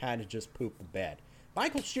then they kind of just pooped the bed.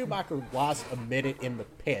 Michael Schumacher lost a minute in the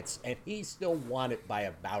pits, and he still won it by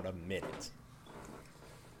about a minute.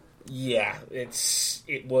 Yeah,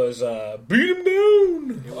 it was beat him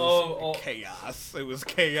down. It was chaos. It was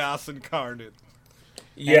chaos incarnate.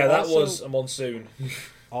 Yeah, And that also- was a monsoon.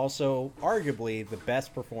 Also, arguably the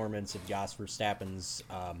best performance of Jos Verstappen's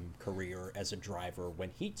career as a driver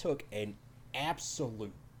when he took an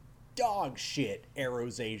absolute dog shit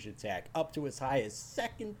Arrows Age attack up to as high as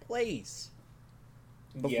second place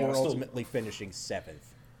before ultimately finishing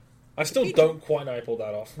seventh. I still don't quite know how he pulled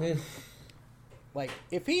that off. Like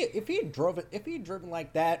if he had driven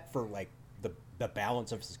like that for like the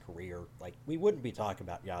balance of his career, like we wouldn't be talking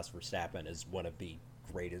about Jos Verstappen as one of the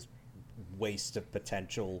greatest waste of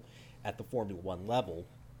potential at the Formula One level.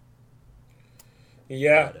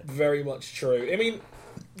 Yeah, very much true. I mean,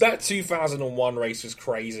 that 2001 race was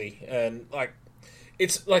crazy, and like,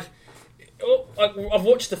 it's like, I've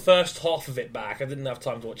watched the first half of it back. I didn't have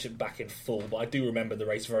time to watch it back in full, but I do remember the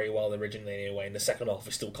race very well originally anyway, and the second half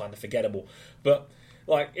is still kind of forgettable. But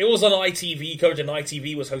like, it was on ITV, coverage, and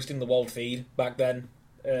ITV was hosting the world feed back then,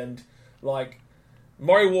 and like,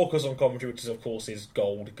 Murray Walker's on commentary, which is, of course, is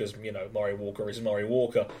gold, because, you know, Murray Walker is Murray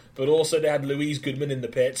Walker. But also they had Louise Goodman in the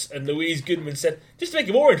pits, and Louise Goodman said, just to make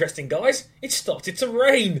it more interesting, guys, it started to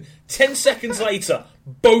rain. 10 seconds later,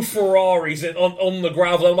 both Ferraris on the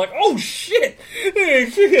gravel. I'm like, oh, shit!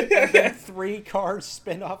 And then 3 cars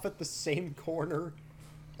spin off at the same corner,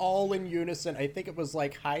 all in unison. I think it was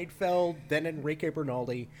like Heidfeld, then Enrique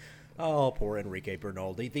Bernaldi. Oh, poor Enrique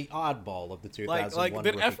Bernaldi, the oddball of the 2001 Like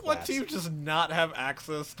did rookie F1 class. team just not have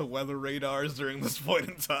access to weather radars during this point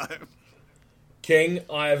in time? King,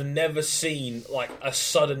 I have never seen, like, a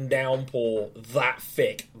sudden downpour that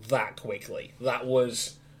thick, that quickly. That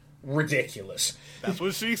was ridiculous. That's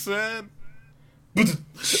what she said.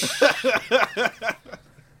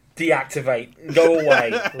 Deactivate. Go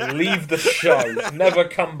away. Leave the show. Never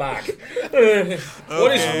come back.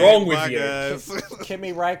 What is wrong with you? Guys.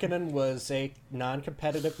 Kimi Räikkönen was a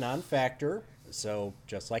non-competitive non-factor, so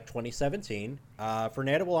just like 2017.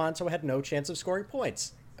 Fernando Alonso had no chance of scoring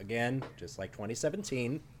points. Again, just like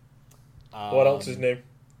 2017. What else is new?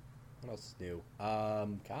 What else is new?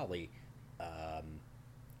 Golly.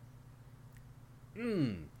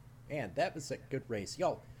 Man, that was a good race.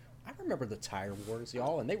 Y'all, I remember the tire wars,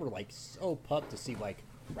 y'all, and they were like so pumped to see like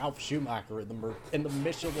Ralf Schumacher in the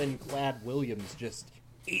Michelin-clad Williams just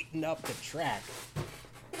eating up the track.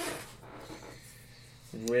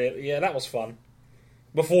 Really? Yeah, that was fun.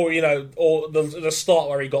 Before, you know, or the start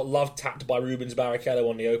where he got love tapped by Rubens Barrichello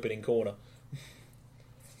on the opening corner.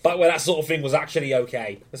 But where that sort of thing was actually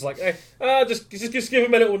okay. It's like, just give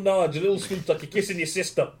him a little nudge, a little scoop like you're kissing your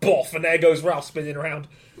sister. Boff, and there goes Ralph spinning around.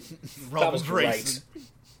 That was great. Racing.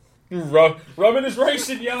 Robin is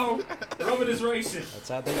racing, yo! Robin is racing.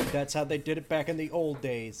 That's how they did it back in the old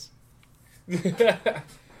days. You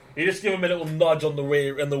just give him a little nudge on the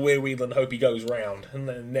rear wheel and hope he goes round, and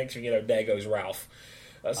then next thing you know, there goes Ralph.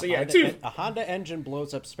 A Honda engine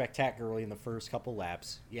blows up spectacularly in the first couple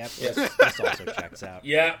laps. Yep, this also checks out.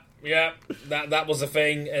 Yeah, that was a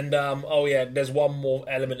thing. And there's one more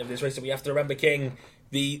element of this race that we have to remember, King.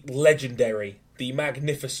 The legendary, the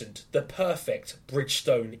magnificent, the perfect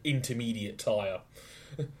Bridgestone intermediate tyre.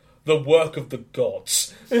 The work of the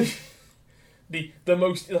gods. The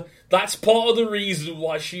most. That's part of the reason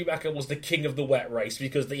why Schumacher was the king of the wet race,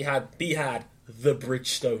 because he had the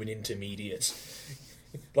Bridgestone intermediates.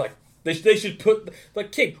 Like they should put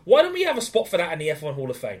like King. Why don't we have a spot for that in the F1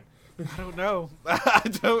 Hall of Fame? I don't know. I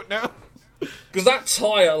don't know. Because that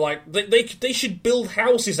tyre, like they should build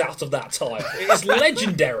houses out of that tyre. It is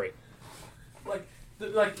legendary.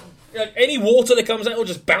 Like any water that comes out will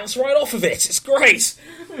just bounce right off of it. It's great.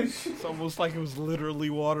 It's almost like it was literally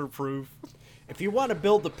waterproof. If you want to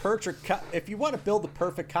build the perfect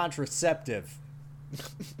contraceptive,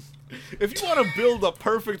 If you want to build a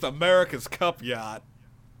perfect America's Cup yacht,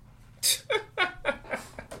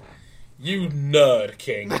 You nerd,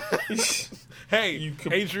 King. hey,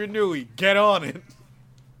 Adrian Newey, get on it.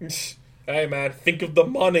 Hey, man, think of the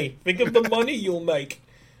money. Think of the money you'll make.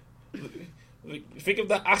 Think of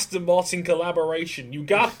the Aston Martin collaboration. You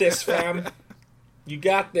got this, fam. You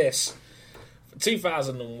got this.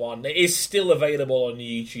 2001. It is still available on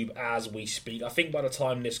YouTube as we speak. I think by the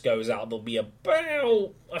time this goes out, there'll be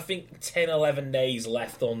about, 10, 11 days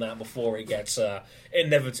left on that before it gets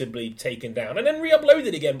inevitably taken down and then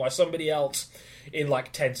re-uploaded again by somebody else. in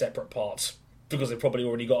like 10 separate parts. Because they've probably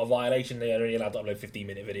already got a violation. They're only allowed to upload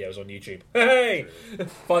 15-minute videos on YouTube. Hey!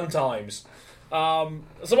 Fun times. Some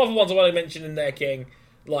other ones I want to mention in there, King.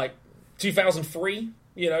 Like, 2003,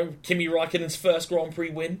 Kimi Raikkonen's first Grand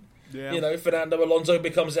Prix win. Yeah. Fernando Alonso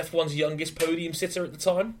becomes F1's youngest podium sitter at the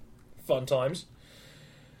time. Fun times.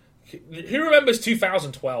 Who remembers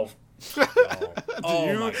 2012? Do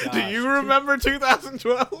you remember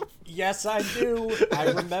 2012? Yes, I do.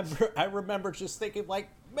 I remember just thinking, like,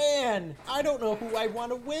 man, I don't know who I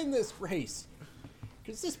want to win this race.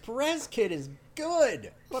 Because this Perez kid is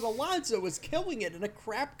good, but Alonso is killing it in a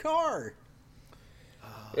crap car.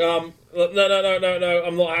 No,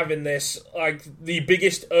 I'm not having this. Like, the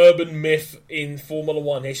biggest urban myth in Formula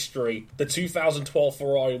 1 history, the 2012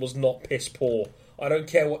 Ferrari was not piss poor. I don't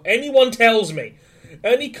care what anyone tells me.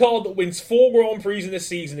 Any car that wins 4 Grand Prix in a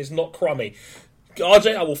season is not crummy.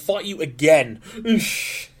 RJ, I will fight you again.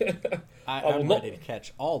 I'm ready to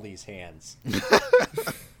catch all these hands.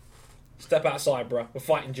 Step outside, bro. We're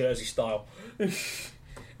fighting Jersey style.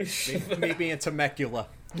 Meet me in Temecula.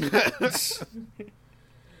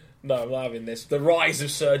 No, I'm not having this. The rise of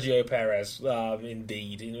Sergio Perez,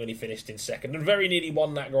 indeed, when he finished in second and very nearly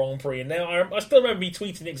won that Grand Prix. And now I still remember me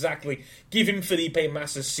tweeting exactly, give him Felipe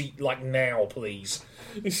Massa's seat, like, now, please.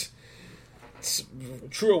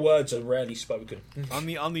 Truer words are rarely spoken. On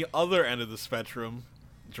the other end of the spectrum,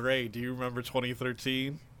 Dre, do you remember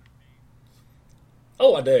 2013?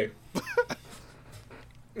 Oh, I do.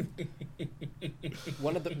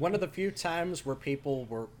 One of the few times where people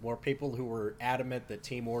who were adamant that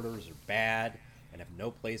team orders are bad and have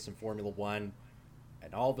no place in Formula One,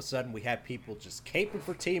 and all of a sudden we had people just caping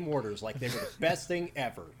for team orders like they were the best thing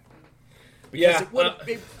ever. Because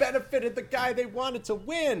it benefited the guy they wanted to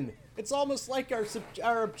win. It's almost like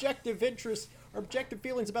our objective interests, our objective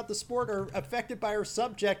feelings about the sport are affected by our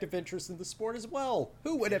subjective interest in the sport as well.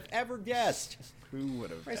 Who would have ever guessed? Who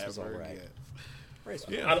would have ever guessed? Race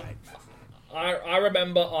was all right. I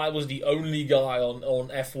remember I was the only guy on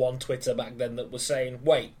F1 Twitter back then that was saying,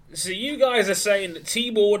 wait, so you guys are saying that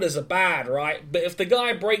team orders are bad, right? But if the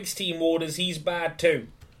guy breaks team orders, he's bad too.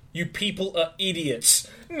 You people are idiots.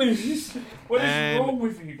 What is wrong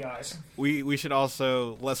with you guys? We should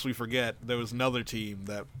also, lest we forget, there was another team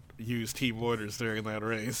that used team orders during that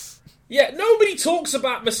race. Yeah, nobody talks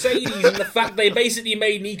about Mercedes and the fact they basically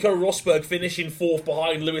made Nico Rosberg finish in 4th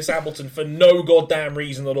behind Lewis Hamilton for no goddamn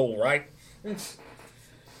reason at all, right?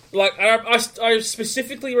 Like, I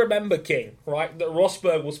specifically remember, King, right, that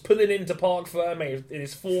Rosberg was pulling into Parc Ferme in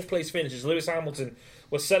his 4th place finish as Lewis Hamilton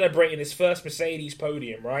was celebrating his first Mercedes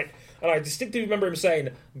podium, right? And I distinctly remember him saying,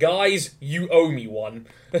 guys, you owe me one.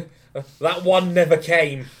 That one never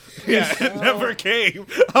came. Yeah, it never came.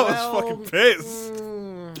 I was fucking pissed.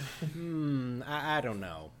 I don't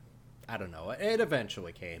know. It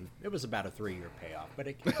eventually came. It was about a 3-year payoff, but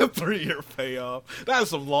it came. A 3-year payoff. That is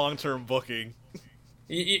some long-term booking.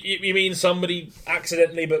 You mean somebody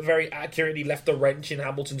accidentally but very accurately left a wrench in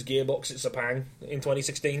Hamilton's gearbox at Sepang in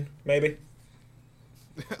 2016, maybe?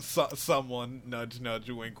 Someone, nudge, nudge,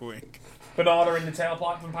 wink, wink. Banana in the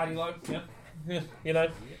tailpipe from Paddy Lowe, yeah.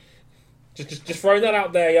 Just throwing that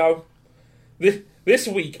out there, yo. This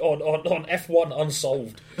week on F1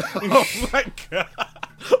 Unsolved. Oh my god.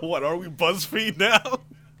 What, are we BuzzFeed now?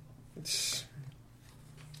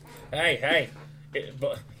 Hey.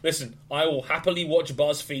 But listen, I will happily watch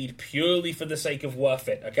BuzzFeed purely for the sake of worth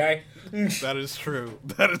it, okay? That is true.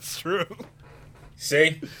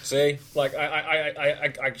 See? Like,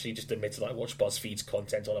 I actually just admitted I watch BuzzFeed's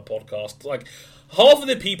content on a podcast. Like, half of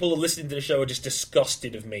the people listening to the show are just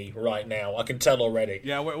disgusted of me right now. I can tell already.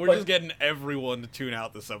 Yeah, we're just getting everyone to tune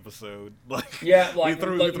out this episode. Like, yeah, we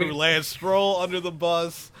threw Lance Stroll under the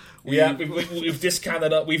bus. We've dissed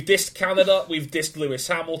Canada. We've dissed Lewis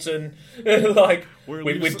Hamilton. Like,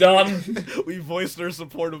 we're done. We voiced our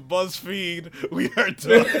support of BuzzFeed. We are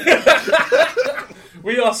done.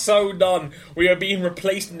 We are so done. We are being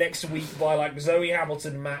replaced next week by like Zoe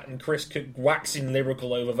Hamilton, Matt, and Chris Cook waxing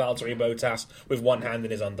lyrical over Valtteri Bottas with one hand in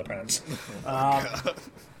his underpants.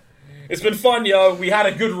 It's been fun, yo. We had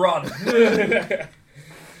a good run.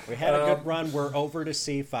 We had a good run. We're over to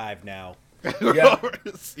C5 now. Yeah.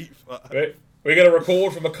 We're going to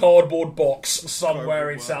record from a cardboard box somewhere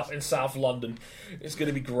in South London. It's going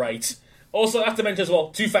to be great. Also, I have to mention as well,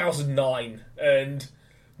 2009 and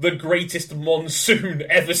the greatest monsoon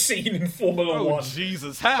ever seen in Formula 1. Oh,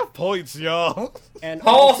 Jesus. Half points, y'all. And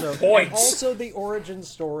points. And also the origin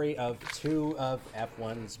story of 2 of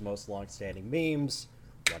F1's most long-standing memes.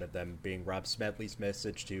 One of them being Rob Smedley's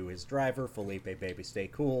message to his driver, Felipe Baby Stay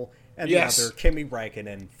Cool, and the other, Kimi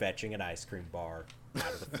Räikkönen fetching an ice cream bar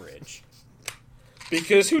out of the fridge.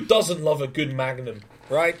 Because who doesn't love a good Magnum,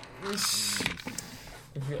 right?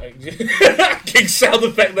 King sound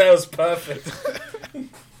effect there was perfect.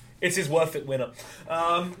 It's his worth it winner.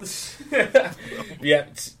 Yeah,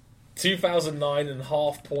 2009 and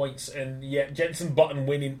half points, and yeah, Jenson Button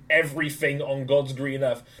winning everything on God's green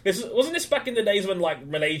earth. Wasn't this back in the days when like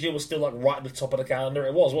Malaysia was still like right at the top of the calendar?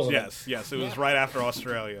 It was, wasn't it? Yes, it was right after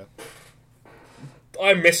Australia.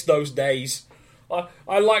 I miss those days.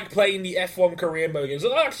 I like playing the F1 career mode games.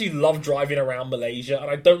 I actually love driving around Malaysia,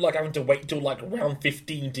 and I don't like having to wait till like round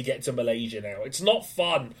 15 to get to Malaysia now. It's not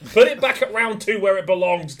fun. Put it back at round 2 where it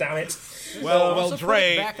belongs, damn it. Well,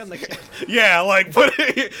 Dre. Back on the... Yeah, like,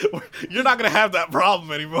 you're not going to have that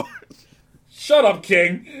problem anymore. Shut up,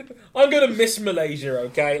 King. I'm going to miss Malaysia,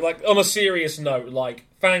 okay? Like, on a serious note, like,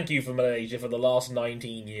 thank you for Malaysia for the last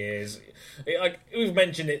 19 years. Like we've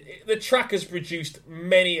mentioned it, the track has produced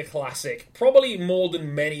many a classic, probably more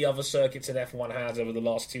than many other circuits in F1 has over the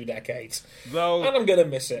last 2 decades. Though, and I'm going to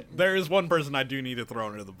miss it. There is one person I do need to throw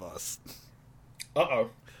under the bus. Uh-oh.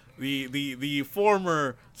 The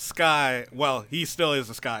former Sky, well, he still is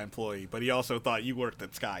a Sky employee, but he also thought you worked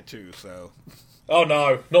at Sky too, so... Oh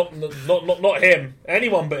no, not him.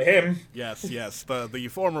 Anyone but him. Yes. The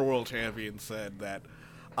former world champion said that,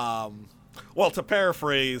 well, to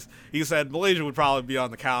paraphrase, he said Malaysia would probably be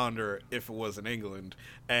on the calendar if it was in England,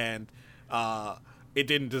 and it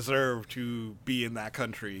didn't deserve to be in that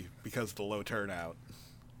country because of the low turnout.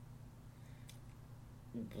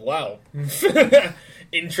 Wow.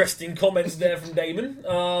 Interesting comments there from Damon.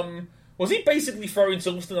 Was he basically throwing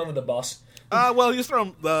Silverstone under the bus? Well, he's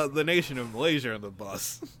throwing the nation of Malaysia under the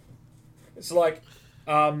bus. It's like,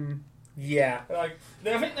 yeah. Like,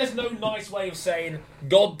 I think there's no nice way of saying,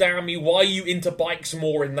 God damn you, why are you into bikes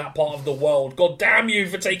more in that part of the world? God damn you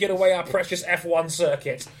for taking away our precious F1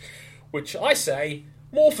 circuit. Which I say,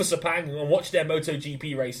 more for Sepang and watch their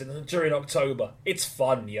MotoGP racing during October. It's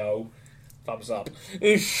fun, yo. Thumbs up.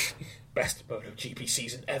 Best MotoGP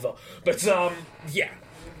season ever. But, yeah.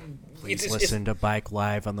 Please listen to Bike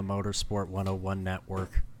Live on the Motorsport 101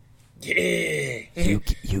 network. Yeah. You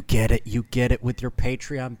get it. You get it with your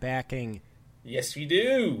Patreon backing. Yes, we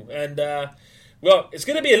do. And, well, it's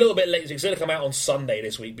going to be a little bit late. It's going to come out on Sunday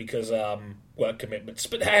this week because work commitments.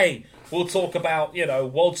 But hey, we'll talk about,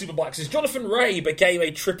 World Superbikes. As Jonathan Rea became a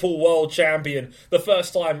triple world champion, the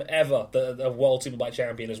first time ever that a World Superbike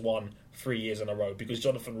champion has won 3 years in a row, because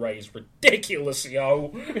Jonathan Rea is ridiculous,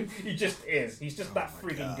 yo. He just is. He's just that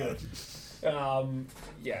freaking good.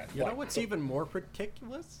 Yeah. You know what's even more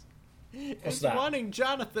ridiculous? What's that? Wanting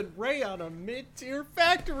Jonathan Rea on a mid-tier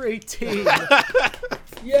factory team.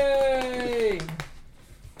 Yay!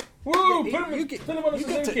 Woo! Put him on the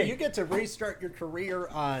Suzuki. You get to restart your career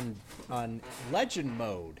on legend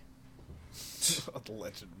mode.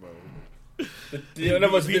 Legend mode.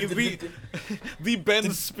 The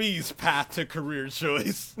Ben Spies path to career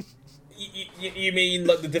choice. You mean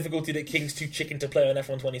like the difficulty that King's too chicken to play on F1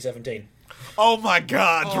 2017? Oh my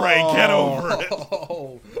God, Dre, get over it.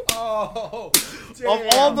 Of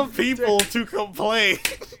all the people to complain.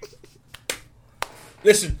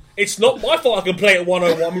 Listen, it's not my fault I can play at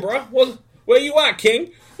 101, bruh. Where you at,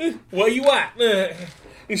 King? Where you at?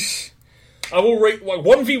 I will rate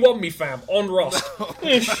 1v1 me, fam, on Rust.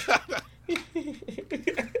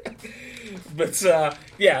 But,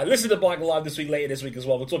 yeah, listen to Bike Live later this week as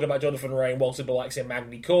well. We'll talk about Jonathan Rea and World Superbikes in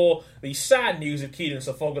Magny Core, the sad news of Keelan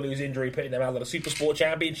Sofoglou's injury putting them out of the Supersport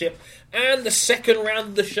Championship, and the second round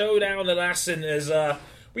of the showdown at Assen as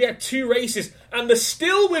we had 2 races, and the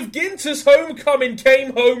Still with Ginter's homecoming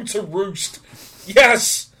came home to roost.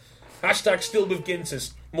 Yes! Hashtag Still with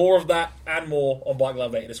Ginters. More of that and more on Bike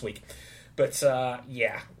Live later this week. But,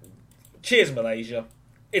 yeah. Cheers, Malaysia.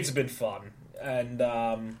 It's been fun. And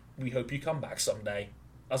we hope you come back someday.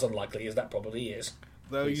 As unlikely as that probably is.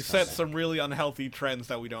 Though you set some really unhealthy trends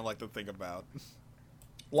that we don't like to think about.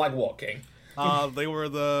 Like what, King? They were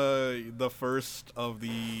the first of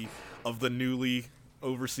the newly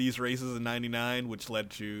overseas races in '99, which led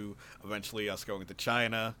to eventually us going to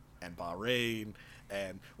China and Bahrain.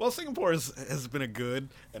 And, well, Singapore has been a good,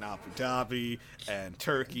 and Abu Dhabi, and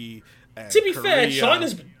Turkey, and to be Korea. fair,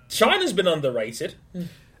 China's been underrated.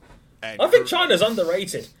 And I think China's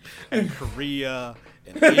underrated. And Korea,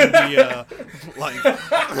 and India,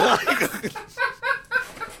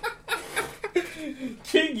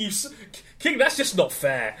 King, that's just not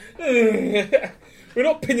fair. We're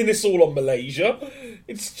not pinning this all on Malaysia.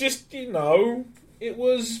 It's just, it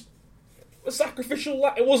was a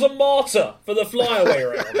sacrificial... it was a martyr for the flyaway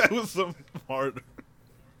round. It was a martyr.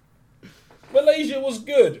 Malaysia was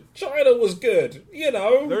good. China was good. You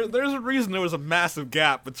know. There's a reason there was a massive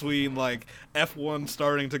gap between, like, F1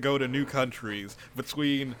 starting to go to new countries,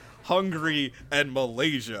 between Hungary and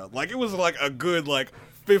Malaysia. Like, it was, like, a good, like,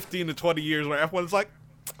 15 to 20 years where F1's like,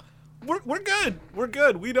 we're good. We're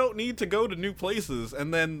good. We don't need to go to new places.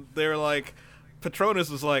 And then they're like, Petronas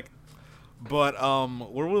was like, but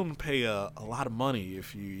we're willing to pay a lot of money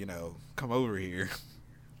if you come over here.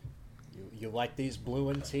 You like these blue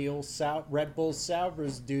and teal Red Bull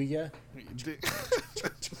Saubers, do you? In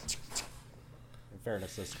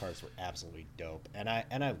fairness, those cars were absolutely dope, and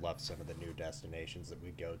I love some of the new destinations that we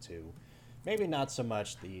go to. Maybe not so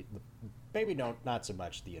much not so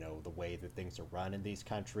much the way that things are run in these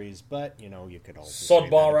countries, but you could also Sod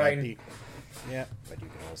Bahrain. But you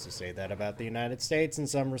can also say that about the United States in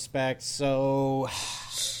some respects. So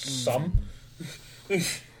some.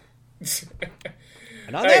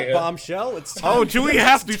 And on that bombshell, it's time. Oh, do we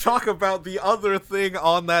have to talk about the other thing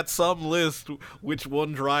on that some list? Which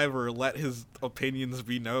one driver let his opinions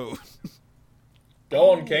be known?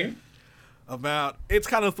 Go on, King. It's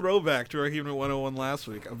kind of throwback to our Human 101 last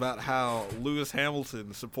week about how Lewis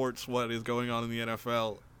Hamilton supports what is going on in the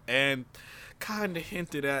NFL and kind of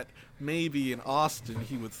hinted at maybe in Austin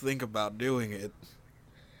he would think about doing it.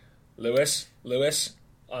 Lewis,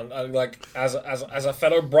 I'm like as a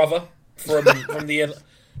fellow brother from the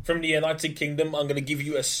United Kingdom, I'm going to give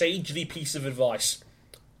you a sagely piece of advice.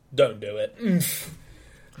 Don't do it.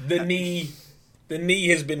 The knee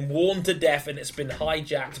has been worn to death and it's been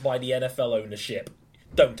hijacked by the NFL ownership.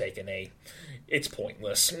 Don't take a knee. It's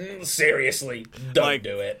pointless. Seriously, don't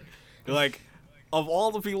do it. Like, of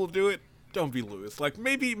all the people to do it, don't be Lewis. Like,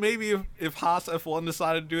 maybe if Haas F1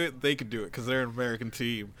 decided to do it, they could do it because they're an American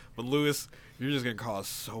team. But Lewis, you're just going to cause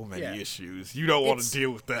so many issues. You don't want to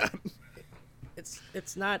deal with that.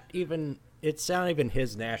 It's not even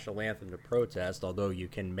his national anthem to protest, although you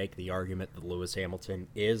can make the argument that Lewis Hamilton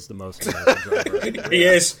is the most American driver. He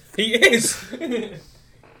is.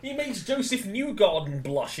 He makes Joseph Newgarden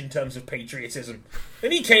blush in terms of patriotism.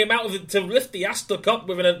 And he came out to lift the Astor Cup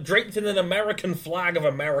draped in an American flag of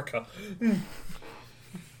America. It's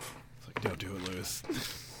like, don't do it, Lewis.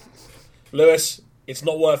 Lewis, it's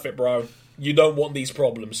not worth it, bro. You don't want these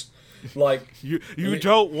problems. Like you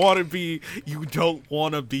don't want to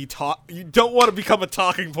become a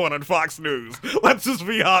talking point on Fox News. Let's just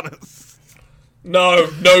be honest. No,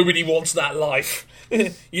 nobody wants that life.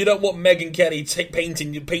 You don't want Megyn Kelly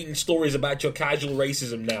painting stories about your casual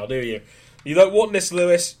racism now, do you? You don't want this,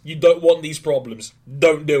 Lewis. You don't want these problems.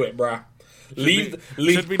 Don't do it, bruh.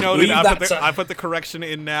 Should be noted, I put the correction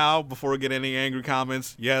in now before we get any angry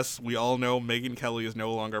comments. Yes, we all know Megyn Kelly is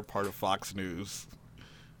no longer part of Fox News.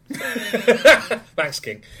 Thanks,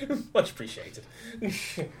 King. Much appreciated.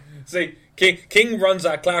 See, King runs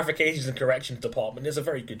our clarifications and corrections department. Does a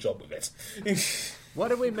very good job with it. What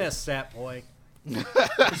did we miss, Sat Boy? Listen,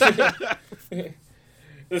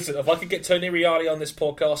 if I could get Tony Reali on this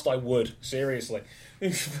podcast, I would. Seriously.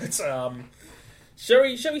 But, shall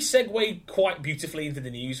we segue quite beautifully into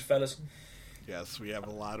the news, fellas? Yes, we have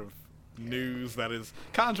a lot of news that is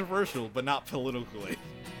controversial, but not politically.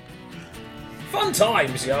 Fun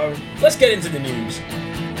times, yo. Let's get into the news.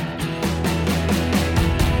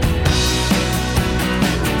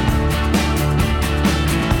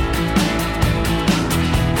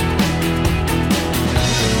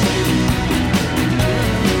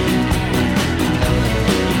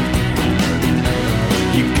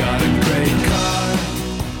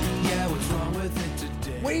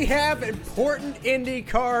 We have important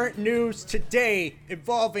IndyCar news today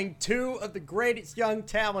involving two of the greatest young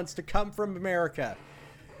talents to come from America.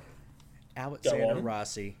 Alexander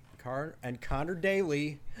Rossi and Connor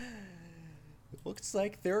Daly. It looks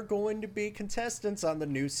like they're going to be contestants on the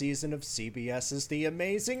new season of CBS's The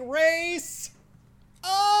Amazing Race.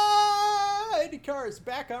 IndyCar is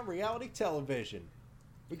back on reality television.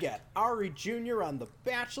 We got Ari Jr. on The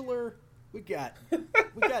Bachelor. We got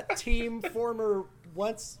team former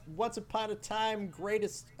once upon a time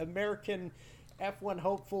greatest American F1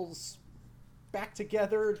 hopefuls back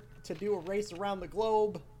together to do a race around the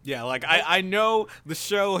globe. Yeah, like I know the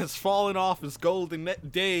show has fallen off its golden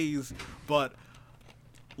days, but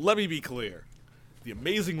let me be clear. The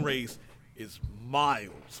Amazing Race is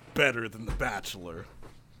miles better than The Bachelor.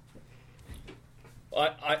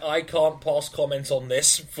 I can't pass comment on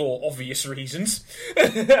this for obvious reasons.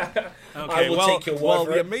 I will take your word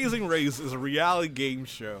for The it. Amazing Race is a reality game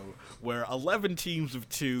show where 11 teams of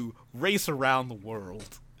 2 race around the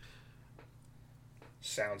world.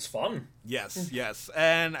 Sounds fun. Yes, yes.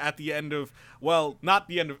 And at the end of, well, not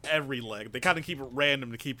the end of every leg. They kind of keep it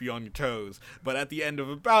random to keep you on your toes. But at the end of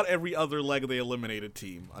about every other leg, they eliminate a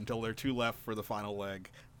team until there are 2 left for the final leg.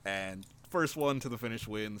 And first one to the finish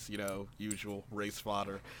wins, usual race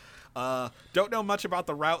fodder. Don't know much about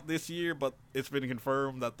the route this year, but it's been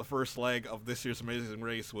confirmed that the first leg of this year's Amazing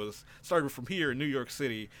Race started from here in New York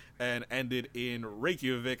City and ended in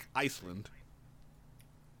Reykjavik, Iceland.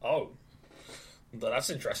 Oh. That's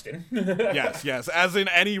interesting. Yes. As in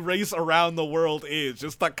any race around the world is.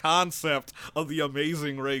 Just the concept of the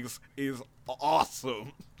Amazing Race is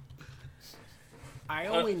awesome. I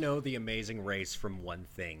only know the Amazing Race from one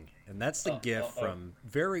thing, and that's the gift from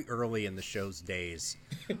very early in the show's days.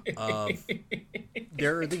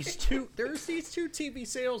 There's these two TV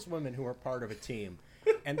saleswomen who are part of a team,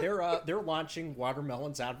 and they're launching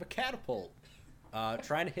watermelons out of a catapult,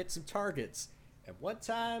 trying to hit some targets. At one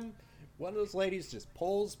time, one of those ladies just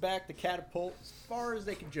pulls back the catapult as far as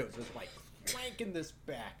they can judge. It's like clanking this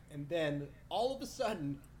back, and then all of a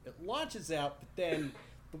sudden it launches out, but then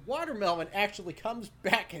the watermelon actually comes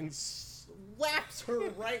back and slaps her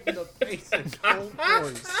right in the face in full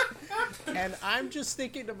force. And I'm just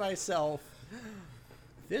thinking to myself,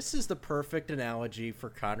 this is the perfect analogy for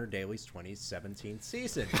Connor Daly's 2017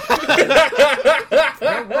 season.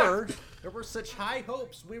 There were such high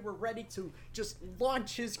hopes. We were ready to just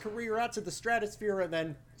launch his career out to the stratosphere, and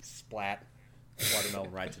then splat,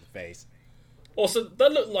 watermelon right to the face. Also,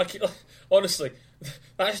 that looked like, honestly,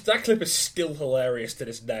 that clip is still hilarious to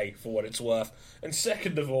this day, for what it's worth. And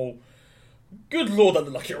second of all, good lord, that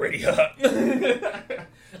looked like it really hurt.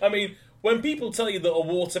 I mean, when people tell you that a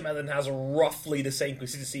watermelon has roughly the same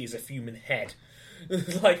consistency as a human head,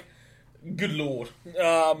 like, good lord.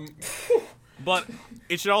 But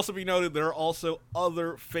it should also be noted there are also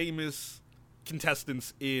other famous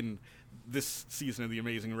contestants in this season of The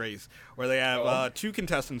Amazing Race, where they have 2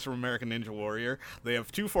 contestants from American Ninja Warrior. They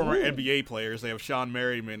have 2 former NBA players. They have Sean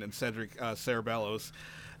Merriman and Cedric Cerebellos.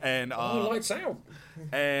 And lights out.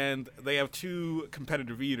 And they have 2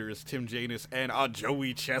 competitive eaters, Tim Janus and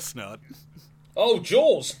Joey Chestnut. Oh,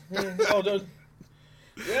 Jaws. Yes.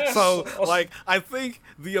 So, I think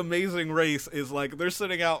The Amazing Race is they're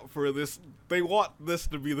setting out for this. They want this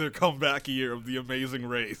to be their comeback year of The Amazing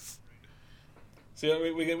Race. So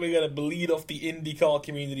we're going to bleed off the IndyCar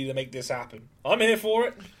community to make this happen. I'm here for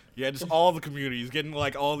it. Yeah, just all the communities, getting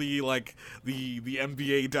all the the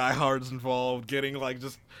NBA diehards involved, getting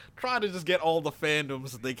just trying to just get all the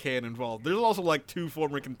fandoms that they can involved. There's also 2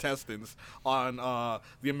 former contestants on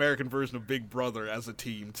the American version of Big Brother as a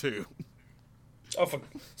team too.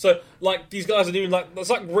 So these guys are doing it's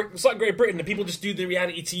like Great Britain, and people just do the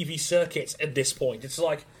reality TV circuits at this point. It's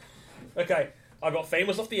like, okay, I got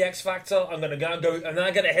famous off the X Factor. I'm gonna go, and then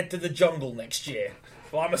I'm gonna head to the jungle next year.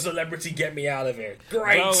 Well, I'm a celebrity. Get me out of here.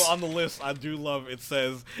 Great. Well, on the list, I do love it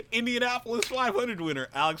says Indianapolis 500 winner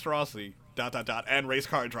Alex Rossi ... and race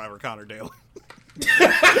car driver Connor Daly.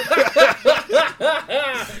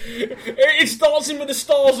 It's Dancing with the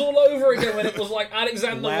Stars all over again when it was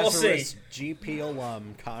Alexander Lazarus Rossi. GP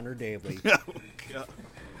alum Connor Daly. Oh,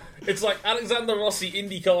 It's like Alexander Rossi,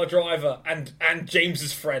 IndyCar driver, and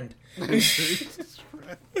James's friend.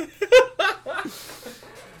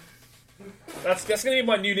 That's going to be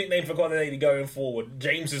my new nickname for Connor Daly going forward.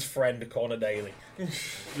 James's friend, Connor Daly.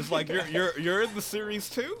 Just you're in the series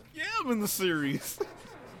too? Yeah, I'm in the series.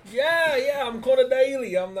 Yeah, I'm Connor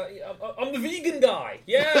Daly. I'm the vegan guy.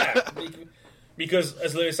 Yeah. Because,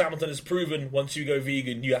 as Lewis Hamilton has proven, once you go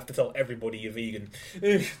vegan, you have to tell everybody you're vegan.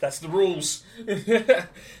 That's the rules.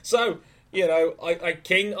 So,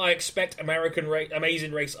 I expect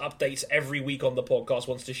Amazing Race updates every week on the podcast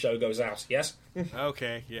once this show goes out. Yes.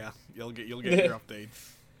 Okay. Yeah. You'll get your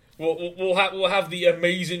updates. We'll have the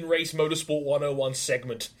Amazing Race Motorsport 101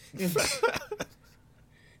 segment.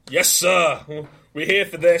 Yes, sir. We're here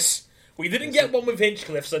for this. We didn't get one with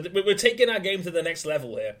Hinchcliffe, so we're taking our game to the next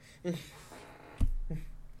level here.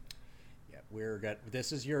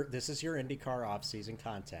 This is your IndyCar off-season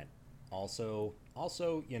content. Also,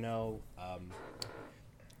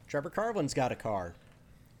 Trevor Carlin's got a car.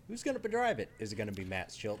 Who's going to drive it? Is it going to be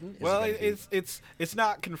Matt Chilton? It's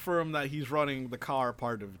not confirmed that he's running the car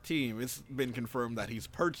part of the team. It's been confirmed that he's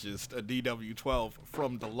purchased a DW12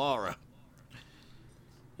 from Dallara.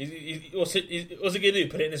 What's he going to do?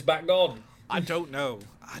 Put it in his back garden? I don't know.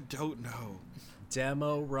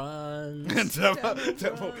 Demo runs.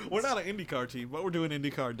 Demo. We're not an IndyCar team, but we're doing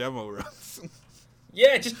IndyCar demo runs.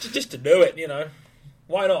 Yeah, just to do it,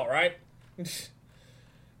 Why not, right?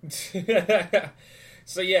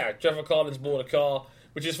 So yeah, Trevor Carlin's bought a car.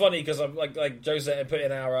 which is funny because I'm like Joe said, put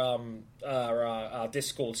in our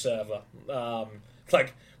Discord server.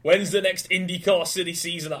 Like, when's the next IndyCar City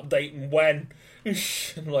season update and when?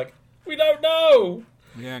 I'm like, we don't know.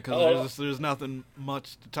 Yeah, because there's nothing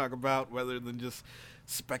much to talk about rather than just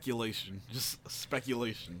speculation.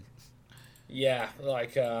 Yeah,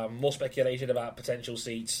 like more speculation about potential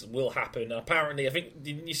seats will happen. Apparently, I think,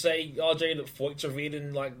 didn't you say, RJ, that Foyt's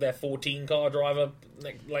revealing like their 14-car driver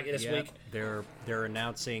like this week? They're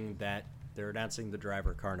announcing that. They're announcing the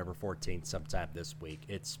driver car number 14 sometime this week.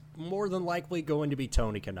 It's more than likely going to be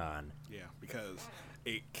Tony Kanaan. Yeah, because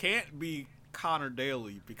it can't be Connor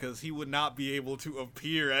Daly because he would not be able to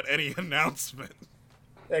appear at any announcement.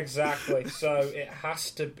 Exactly. So it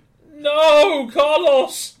has to be... No,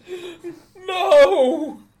 Carlos!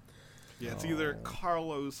 No! Yeah, it's either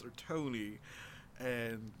Carlos or Tony,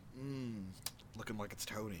 and looking like it's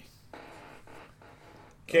Tony.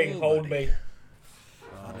 King, hold me.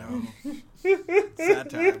 I know. Sad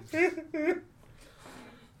times.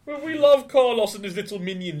 But we love Carlos and his little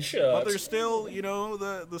minion shirt. But there's still,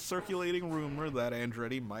 the circulating rumor that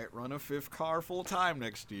Andretti might run a 5th car full time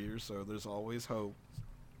next year, so there's always hope.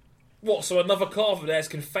 What, so another car of theirs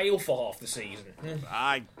can fail for half the season?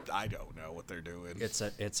 I don't know what they're doing.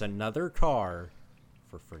 It's another car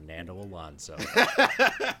for Fernando Alonso.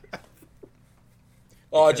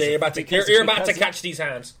 Oh, Jay, you're about to catch these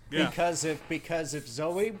hands. Yeah. Because if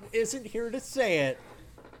Zoe isn't here to say it,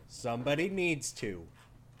 somebody needs to.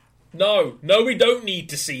 No, we don't need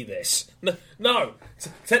to see this. No.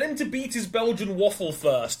 Tell him to beat his Belgian waffle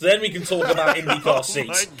first, then we can talk about IndyCar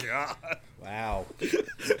seats. Oh my god. Wow.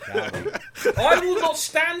 I will not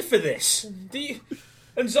stand for this.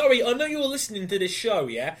 And Zoe, I know you were listening to this show,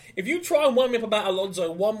 yeah? If you try and wind me up about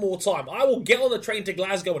Alonso one more time, I will get on the train to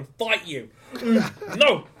Glasgow and fight you.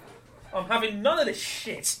 No! I'm having none of this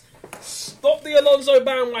shit. Stop the Alonso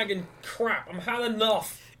bandwagon crap. I'm had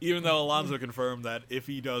enough. Even though Alonso confirmed that if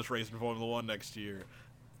he does race in Formula 1 next year,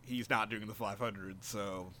 he's not doing the 500,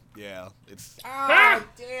 so yeah, it's... Ah,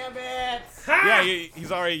 damn it! Yeah,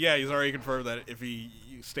 he's already confirmed that if he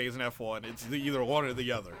stays in F1, it's either one or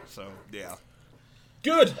the other, so yeah.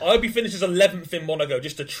 Good! I hope he finishes 11th in Monaco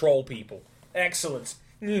just to troll people. Excellent.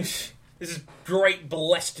 This is great,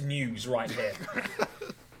 blessed news right here.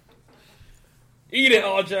 Eat it,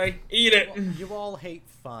 RJ. Eat it. You all hate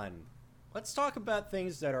fun. Let's talk about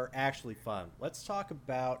things that are actually fun. Let's talk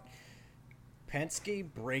about Penske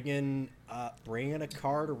bringing a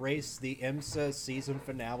car to race the IMSA season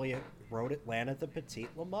finale at Road Atlanta, the Petit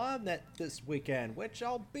Le Mans this weekend, which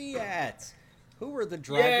I'll be at. Who are the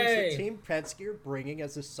drivers that Team Penske are bringing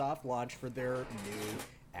as a soft launch for their new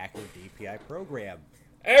Acura DPI program?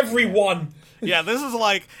 Everyone! Yeah, this is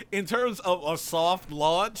like, in terms of a soft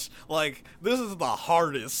launch, like, this is the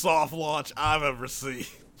hardest soft launch I've ever seen.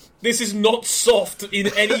 This is not soft in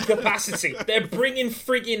any capacity. They're bringing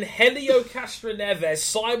friggin' Helio Castroneves,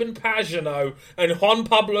 Simon Pagenaud, and Juan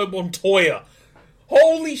Pablo Montoya.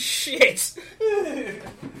 Holy shit!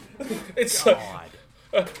 It's God.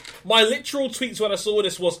 My literal tweets when I saw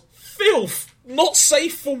this was, filth! Not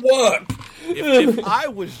safe for work! If I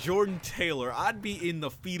was Jordan Taylor, I'd be in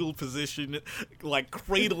the fetal position, like,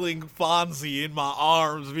 cradling Fonzie in my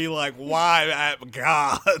arms, be like, why,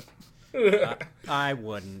 God? I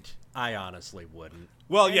wouldn't. I honestly wouldn't.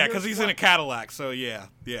 Well, yeah, because he's in a Cadillac, so yeah.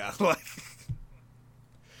 Like,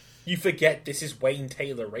 you forget this is Wayne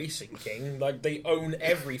Taylor Racing, King. Like, they own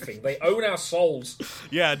everything. They own our souls.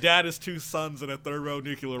 yeah, Dad has 2 sons and a third-row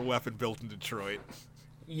nuclear weapon built in Detroit.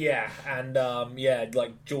 Yeah, and,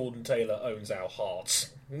 like, Jordan Taylor owns our hearts.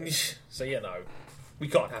 So, we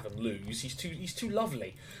can't have him lose. He's too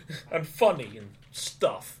lovely and funny and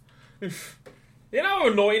stuff. You know how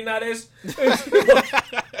annoying that is?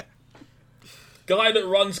 Guy that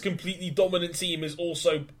runs completely dominant team is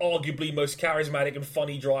also arguably most charismatic and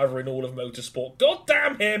funny driver in all of motorsport. God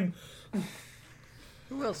damn him!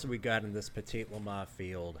 Who else have we got in this Petit Le Mans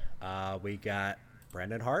field? We got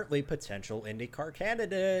Brendan Hartley, potential IndyCar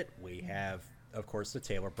candidate. We have, of course, the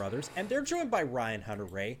Taylor brothers, and they're joined by Ryan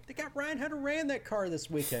Hunter-Reay. They got Ryan Hunter-Reay in that car this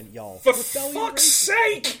weekend, y'all. For fuck's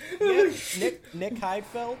sake! Yeah, Nick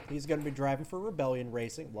Heidfeld, he's going to be driving for Rebellion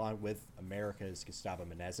Racing, along with America's Gustavo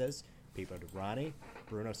Menezes, Pipo Derani,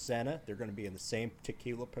 Bruno Senna. They're going to be in the same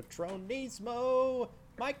Tequila Patron Nismo.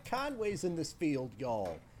 Mike Conway's in this field,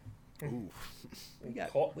 y'all. Ooh, we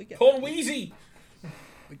got Conweezy.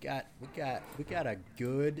 We got a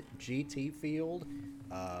good GT field.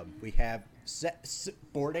 We have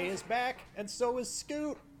Bourdais is back, and so is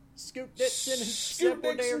Scoot. Scoot Dixon and Seb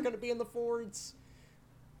Bourdais are going to be in the Fords.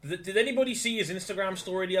 Did anybody see his Instagram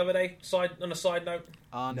story the other day? On a side note,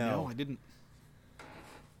 No, I didn't.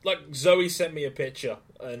 like Zoe sent me a picture,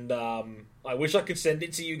 and I wish I could send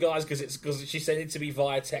it to you guys because she sent it to me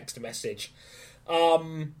via text message.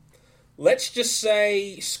 Let's just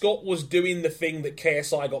say Scott was doing the thing that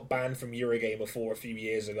KSI got banned from Eurogamer for a few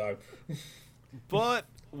years ago. But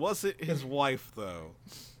was it his wife, though?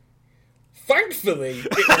 Thankfully,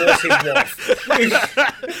 it was his wife.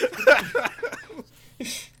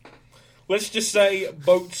 Let's just say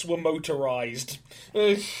boats were motorized.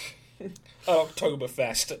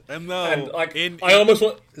 Oktoberfest. And I almost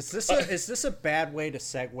want. Is this a bad way to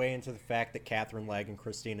segue into the fact that Catherine Legg and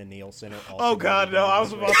Christina Nielsen are also? Oh God, no! I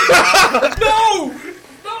was about to. No.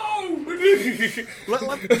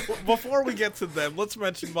 Before we get to them, let's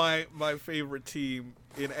mention my favorite team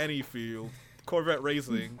in any field. Corvette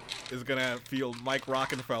Racing is gonna field Mike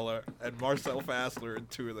Rockenfeller and Marcel Fassler in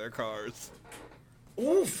 2 of their cars.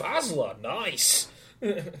 Ooh, Fassler, nice.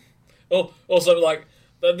 Oh, also, like,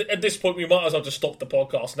 at this point, we might as well just stop the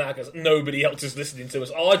podcast now because nobody else is listening to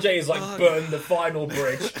us. RJ is like burned the final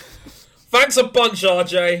bridge. Thanks a bunch,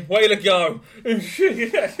 RJ. Way to go.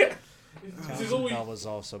 Tom was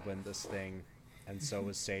also in this thing, and so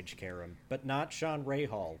was Sage Karam, but not Sean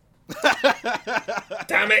Rahal.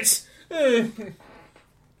 Damn it!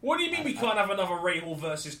 What do you mean we can't have another Rahal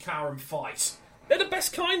versus Karam fight? They're the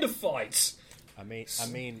best kind of fights. I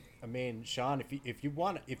mean, Sean, if you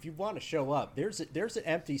want to show up, there's an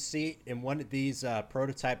empty seat in one of these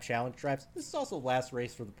prototype challenge drives. This is also the last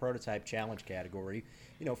race for the prototype challenge category.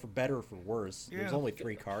 You know, for better or for worse. Yeah. There's only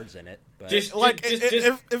 3 cards in it. But if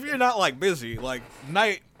you're not like busy, like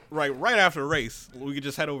night. Right after a race, we could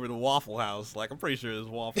just head over to Waffle House. Like, I'm pretty sure there's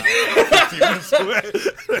Waffle House. Because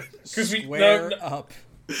up.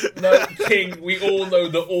 No, King, we all know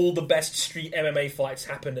that all the best street MMA fights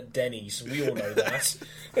happen at Denny's. We all know that.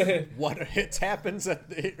 It happens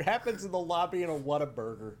in the lobby in a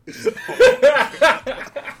Whataburger.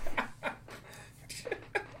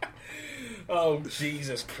 Oh,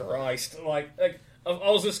 Jesus Christ. Like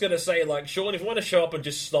I was just going to say, like, Sean, if you want to show up and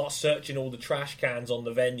just start searching all the trash cans on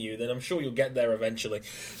the venue, then I'm sure you'll get there eventually.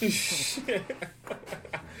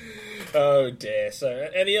 Oh, dear.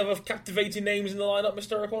 So, any other captivating names in the lineup,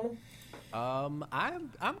 Mr. O'Connell? I'm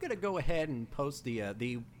going to go ahead and post the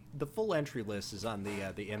full entry list is on the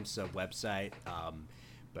IMSA website,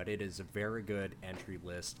 but it is a very good entry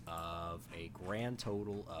list of a grand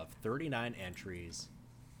total of 39 entries,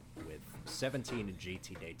 with 17 in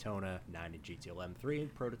GT Daytona, 9 in GTLM, 3 in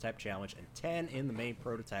Prototype Challenge, and 10 in the main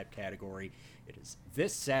prototype category. It is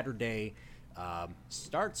this Saturday.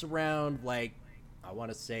 Starts around, like, I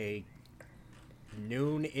want to say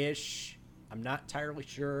noon-ish. I'm not entirely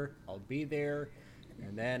sure. I'll be there.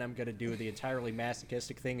 And then I'm going to do the entirely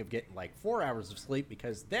masochistic thing of getting, like, 4 hours of sleep,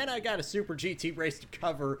 because then I got a Super GT race to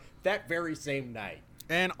cover that very same night.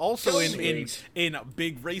 And also in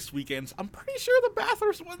big race weekends, I'm pretty sure the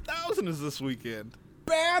Bathurst 1000 is this weekend.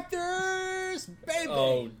 Bathurst, baby!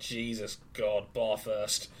 Oh, Jesus God,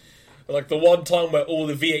 Bathurst. Like the one time where all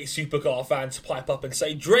the V8 Supercar fans pipe up and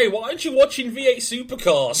say, Dre, why aren't you watching V8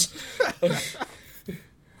 Supercars?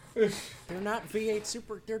 They're not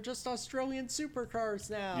V8 they're just Australian supercars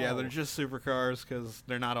now. Yeah, they're just supercars because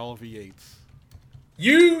they're not all V8s.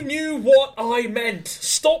 You knew what I meant.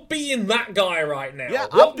 Stop being that guy right now. Yeah,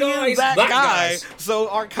 what I'm being that guy, so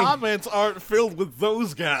our comments aren't filled with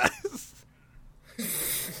those guys.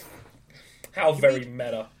 How very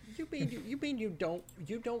meta. You mean you don't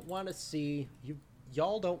want to see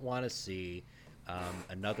y'all don't want to see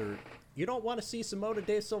another. You don't want to see Simona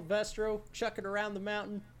De Silvestro chucking around the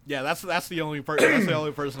mountain. Yeah, that's the only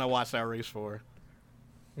person I watched that race for.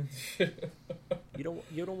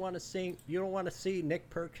 You don't want to see Nick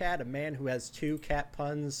Percat, a man who has 2 cat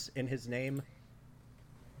puns in his name.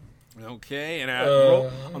 Okay, and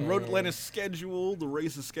on Road Atlanta's schedule, the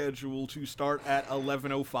race is scheduled to start at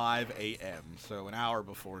 11:05 a.m., so an hour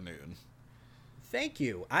before noon. Thank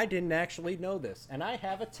you. I didn't actually know this, and I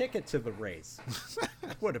have a ticket to the race.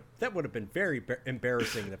 That would have been very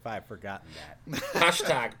embarrassing if I had forgotten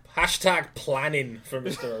that. Hashtag planning for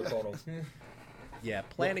Mr. O'Connell. Yeah,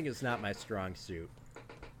 planning is not my strong suit.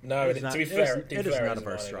 No, to be fair, it is none of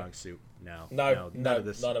our strong suit. No, none of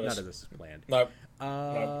this is planned. No.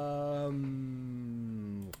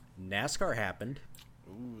 NASCAR happened.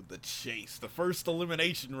 Ooh, the chase. The first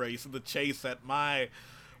elimination race of the chase at my,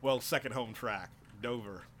 second home track,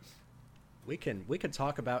 Dover. We can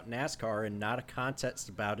talk about NASCAR and not a contest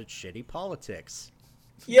about its shitty politics.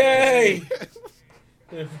 Yay!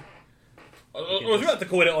 I was about to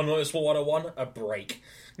call it on Motorsport 101 a break.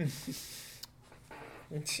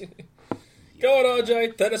 Go on,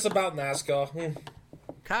 RJ. Tell us about NASCAR.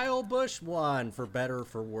 Kyle Busch won for better or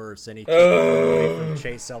for worse, and he took it away from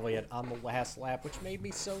Chase Elliott on the last lap, which made me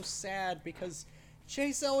so sad because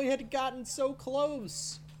Chase Elliott had gotten so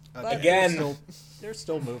close. But Again, they're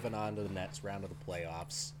still moving on to the next round of the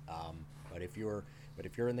playoffs. But if you're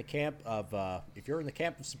in the camp of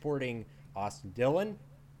supporting Austin Dillon,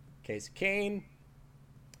 Kasey Kahne,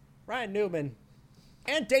 Ryan Newman,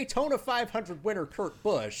 and Daytona 500 winner Kurt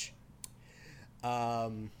Busch,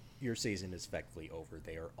 your season is effectively over.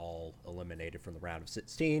 They are all eliminated from the round of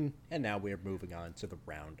 16, and now we are moving on to the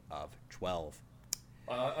round of 12.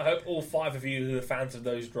 I hope all 5 of you who are fans of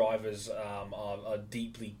those drivers are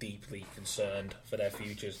deeply, deeply concerned for their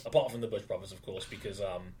futures. Apart from the Busch brothers, of course, because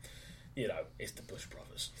it's the Busch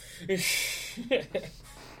brothers.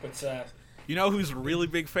 But You know who's a really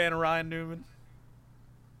big fan of Ryan Newman?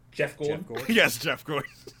 Jeff Gordon. Jeff Gordon. Yes, Jeff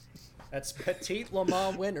Gordon. That's Petit Le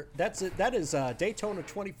Mans winner. That is Daytona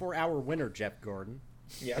 24-hour winner Jeff Gordon.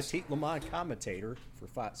 Yes. Petit Le Mans commentator for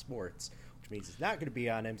Fox Sports, which means he's not going to be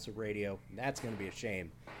on IMSA Radio, and that's going to be a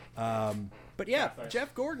shame. But yeah,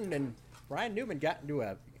 Jeff Gordon and Ryan Newman got into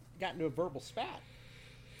a verbal spat.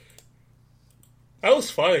 That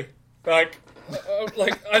was funny. I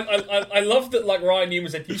love that. Like Ryan Newman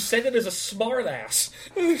said, "You said it as a smart ass."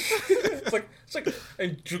 it's like,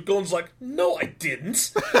 and Gordon's like, "No, I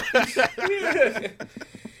didn't."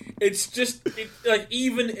 It's just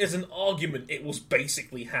even as an argument, it was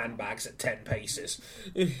basically handbags at 10 paces.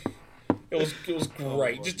 It was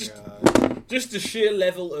great. Just the sheer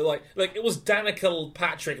level of like it was Danica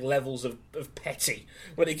Patrick levels of petty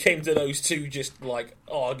when it came to those two just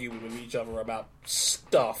arguing with each other about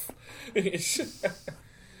stuff. It's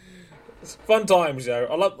fun times, yo.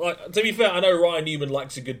 I love. To be fair, I know Ryan Newman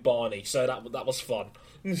likes a good Barney, so that was fun.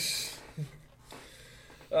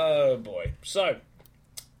 Oh boy. So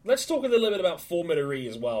let's talk a little bit about Formula E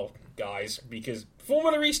as well, guys, because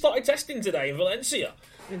Formula E started testing today in Valencia.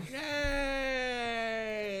 Yay!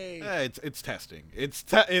 It's testing. It's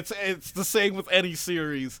the same with any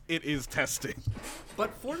series. It is testing.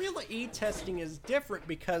 But Formula E testing is different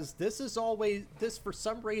because this for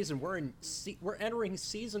some reason we're entering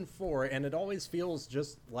season 4, and it always feels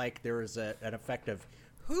just like there is an effect of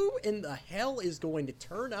who in the hell is going to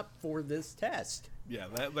turn up for this test. Yeah,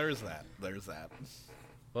 there's that.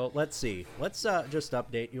 Well, let's see. Let's just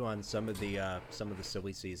update you on some of the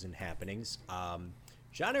silly season happenings.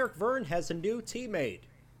 Jean-Eric Verne has a new teammate.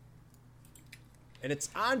 And it's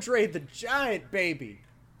Andre the Giant, baby.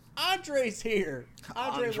 Andre's here.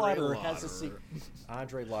 Andre Lauder has a seat.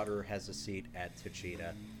 Andre Lauder has a seat at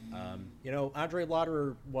Techeetah. Andre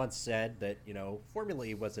Lauder once said that, Formula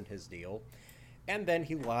E wasn't his deal. And then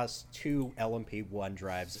he lost 2 LMP1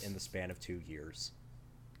 drives in the span of 2 years.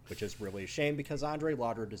 Which is really a shame because Andre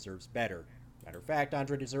Lauder deserves better. Matter of fact,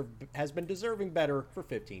 Andre has been deserving better for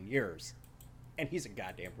 15 years. And he's a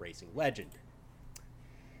goddamn racing legend.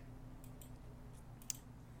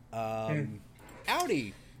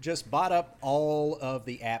 Audi just bought up all of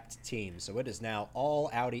the Apt teams, so it is now all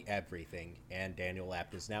Audi everything. And Daniel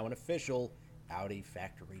Apt is now an official Audi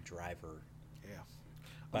factory driver. Yeah.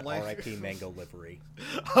 But R.I.P. Mango livery.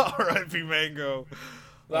 R.I.P. Mango.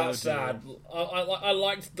 That's sad. I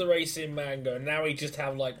liked the racing Mango. Now we just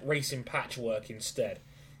have racing patchwork instead.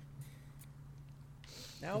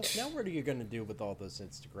 Now what are you going to do with all those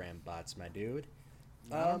Instagram bots, my dude?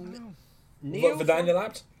 Vote for Daniel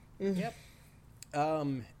Apt? Yep.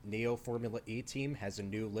 Neo Formula E team has a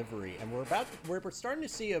new livery, and we're starting to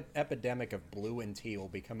see an epidemic of blue and teal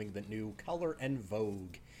becoming the new color and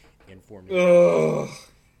vogue in Formula E.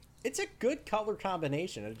 It's a good color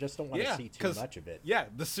combination. I just don't want to see too much of it. Yeah,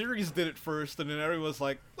 the series did it first, and then everyone's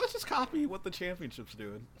like, let's just copy what the championship's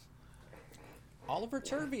doing. Oliver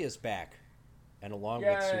Turvey is back. And along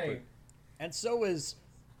Yay. with Super... And so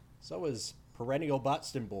is perennial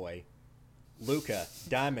Buxton boy, Luca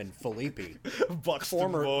Diamond Filippi.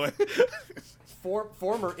 Buxton boy.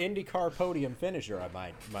 Former IndyCar podium finisher, I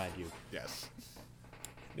mind you. Yes.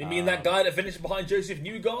 You mean that guy that finished behind Joseph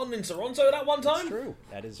Newgarden in Toronto that one time? That's true.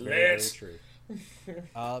 That is very, very true.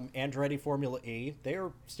 Andretti Formula E, they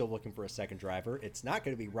are still looking for a second driver. It's not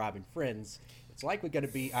going to be Robin Friends. It's likely going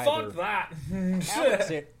to be either... Fuck that!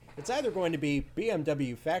 It's either going to be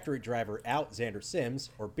BMW factory driver Alexander Sims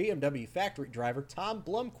or BMW factory driver Tom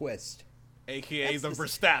Blomqvist. A.K.A. the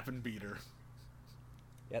Verstappen beater.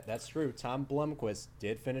 Yeah, that's true. Tom Blomqvist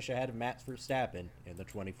did finish ahead of Max Verstappen in the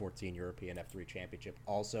 2014 European F3 Championship.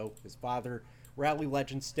 Also, his father, rally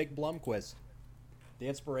legend Stig Blomqvist, the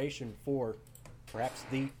inspiration for perhaps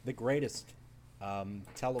the greatest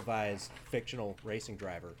televised fictional racing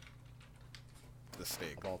driver The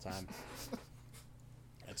Stig. of all time.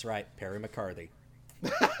 That's right, Perry McCarthy.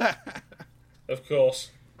 Of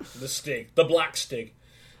course. The Stig. The Black Stig.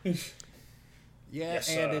 Yeah, Yes,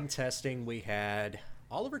 and sir. in testing we had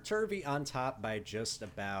Oliver Turvey on top by just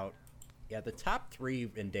about... Yeah, the top three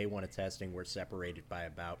in day one of testing were separated by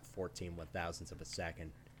about 14 one-thousandths of a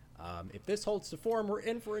second. If this holds to form, we're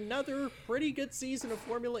in for another pretty good season of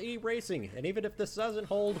Formula E racing. And even if this doesn't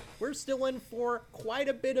hold, we're still in for quite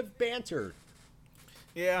a bit of banter.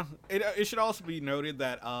 Yeah, it should also be noted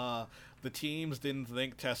that the teams didn't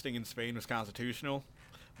think testing in Spain was constitutional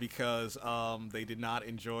because they did not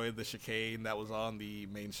enjoy the chicane that was on the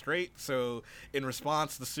main straight. So in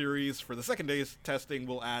response, the series for the second day's testing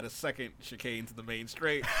will add a second chicane to the main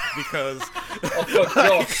straight because... Oh, for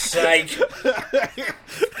God's sake.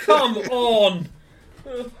 Come on.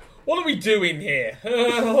 What are we doing here?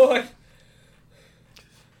 What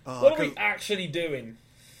are we actually doing?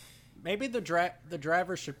 Maybe the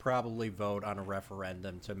drivers should probably vote on a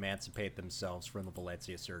referendum to emancipate themselves from the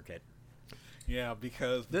Valencia circuit. Yeah,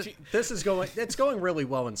 because... It's going really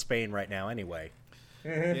well in Spain right now anyway.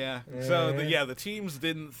 Yeah. So the teams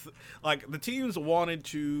didn't the teams wanted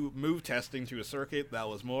to move testing to a circuit that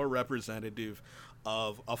was more representative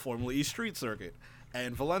of a Formula E street circuit,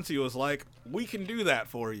 and Valencia was like, "We can do that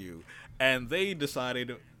for you," and they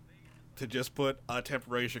decided to just put a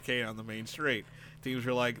temporary chicane on the main straight. Teams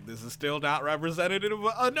were like, "This is still not representative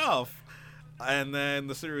enough," and then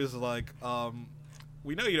the series is like,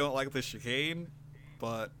 "We know you don't like this chicane,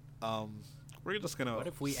 but we're just gonna." What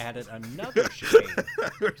if we added another chicane?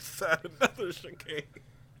 Just add another chicane.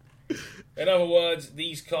 In other words,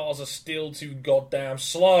 these cars are still too goddamn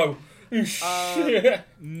slow.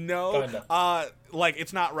 No. Kinda.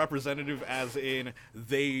 It's not representative as in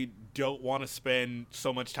they don't want to spend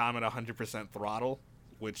so much time at 100% throttle,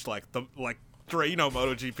 which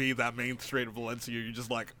MotoGP, that main straight of Valencia, you're just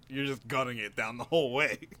gunning it down the whole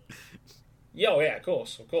way. Yeah, of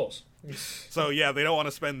course. So yeah, they don't want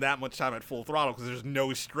to spend that much time at full throttle because there's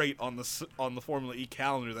no straight on the Formula E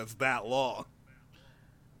calendar that's that long.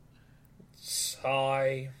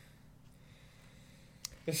 Sigh.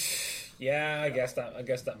 Yeah, I guess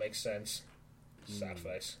that makes sense. Sad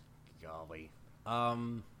face. Golly.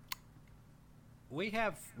 We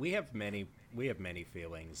have many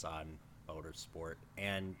feelings on motorsport,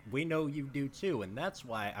 and we know you do too, and that's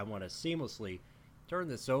why I want to seamlessly turn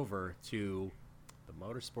this over to the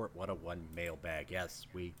Motorsport 101 mailbag. Yes,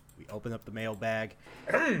 we open up the mailbag.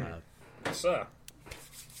 Yes, sir.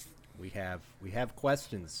 We have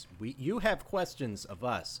questions. You have questions of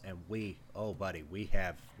us, and we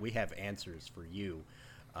have answers for you.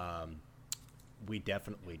 We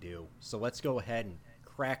definitely do. So let's go ahead and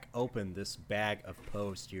crack open this bag of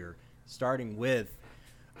post here, starting with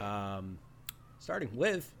a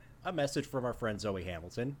message from our friend Zoe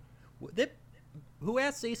Hamilton, who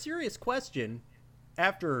asks a serious question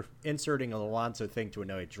after inserting an Alonso thing to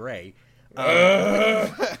annoy Dre.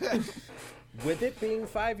 With it being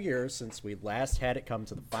 5 years since we last had it come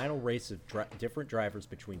to the final race of different drivers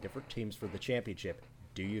between different teams for the championship,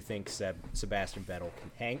 do you think Sebastian Vettel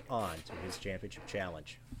can hang on to his championship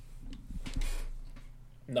challenge?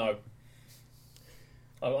 No.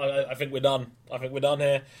 I think we're done. I think we're done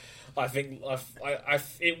here. I think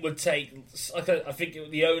it would take. I think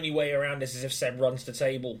the only way around this is if Seb runs the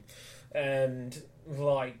table, and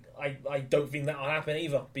I don't think that'll happen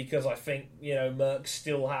either, because I think Merckx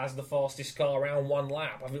still has the fastest car around one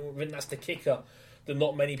lap. I think that's the kicker that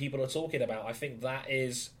not many people are talking about. I think that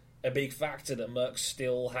is a big factor, that Merckx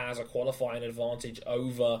still has a qualifying advantage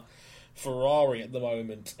over Ferrari at the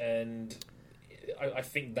moment, and I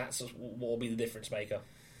think that's what will be the difference maker.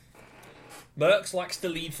 Merckx likes to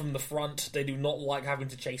lead from the front. They do not like having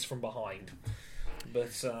to chase from behind.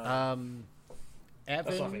 But that's what I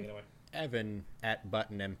think anyway. Evan at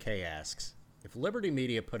Button MK asks, if Liberty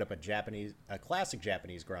Media put up a classic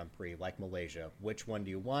Japanese Grand Prix like Malaysia, which one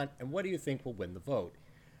do you want, and what do you think will win the vote?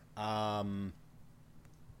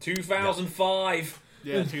 2005.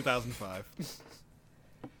 Yeah, 2005.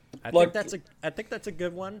 I think that's a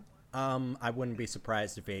good one. I wouldn't be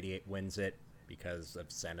surprised if 88 wins it because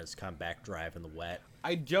of Senna's comeback drive in the wet.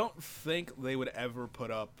 I don't think they would ever put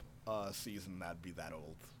up a season that'd be that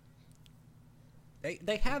old.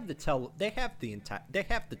 They have the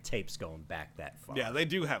tapes going back that far. Yeah, they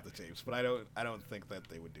do have the tapes, but I don't think that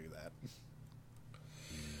they would do that.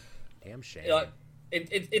 Damn shame.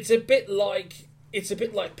 It's a bit like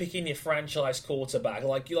picking your franchise quarterback.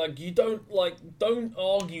 You don't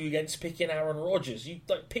argue against picking Aaron Rodgers. You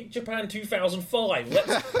pick Japan 2005.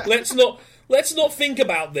 Let's not think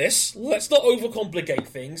about this. Let's not overcomplicate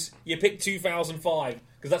things. You pick 2005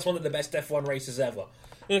 because that's one of the best F1 races ever.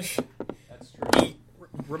 That's true.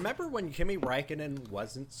 remember when Kimi Räikkönen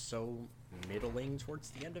wasn't so middling towards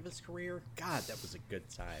the end of his career? God, that was a good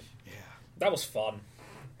time. Yeah. That was fun.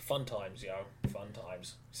 Fun times, yo. Fun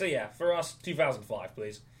times. So yeah, for us, 2005,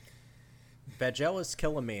 please. Vangelis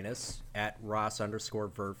Kilomenis at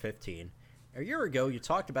Ross_Ver15. A year ago, you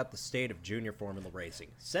talked about the state of junior Formula racing.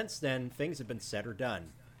 Since then, things have been said or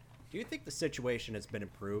done. Do you think the situation has been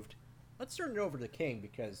improved? Let's turn it over to King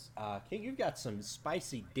because, King, you've got some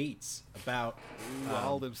spicy deets about...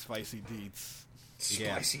 all them spicy deets.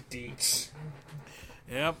 Spicy deets.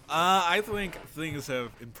 Yep. I think things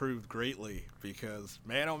have improved greatly because,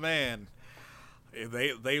 man, oh man,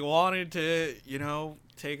 they wanted to,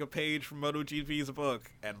 take a page from MotoGP's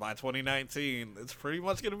book, and by 2019, it's pretty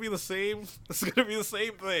much going to be the same. It's going to be the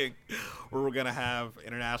same thing, where we're going to have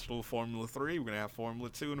International Formula 3, we're going to have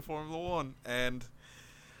Formula 2 and Formula 1, and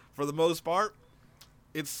for the most part,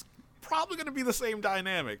 it's probably going to be the same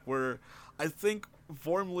dynamic, where I think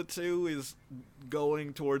Formula 2 is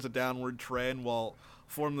going towards a downward trend, while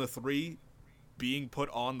Formula 3 being put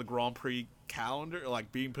on the Grand Prix calendar,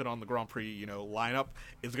 like being put on the Grand Prix, lineup,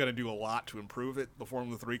 is going to do a lot to improve it. The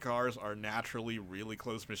Formula 3 cars are naturally really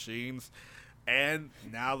close machines, and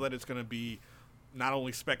now that it's going to be not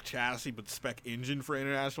only spec chassis but spec engine for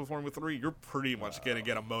International Formula 3, you're pretty much going to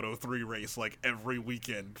get a Moto 3 race like every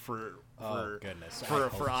weekend for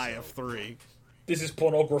IF3. This is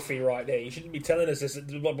pornography right there. You shouldn't be telling us this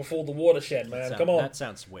before the watershed, man. Come on. That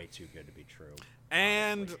sounds way too good to be true.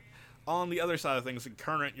 And on the other side of things, the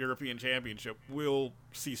current European Championship will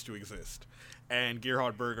cease to exist. And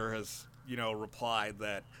Gerhard Berger has, replied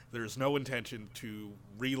that there's no intention to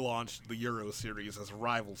relaunch the Euro Series as a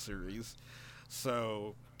rival series.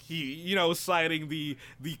 So he, citing the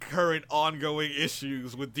current ongoing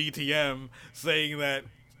issues with DTM, saying that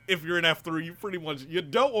if you're in F3, you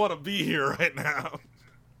don't want to be here right now.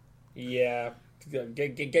 Yeah.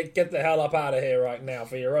 Get the hell up out of here right now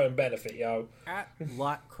for your own benefit, yo. At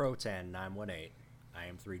Lot Crotan 918, I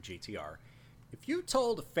am 3GTR. If you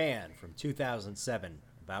told a fan from 2007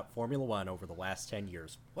 about Formula One over the last 10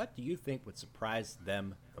 years, what do you think would surprise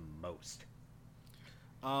them the most?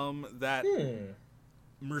 That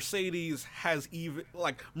Mercedes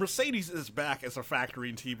Mercedes is back as a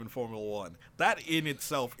factory team in Formula One. That in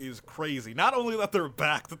itself is crazy. Not only that they're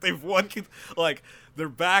back, that they've won, they're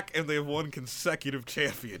back and they've won consecutive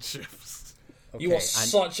championships. Okay, you are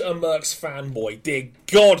such a Merckx fanboy, dear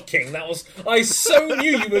God, King. I so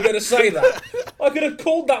knew you were going to say that. I could have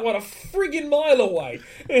called that one a friggin' mile away.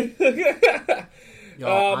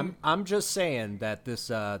 I'm just saying that this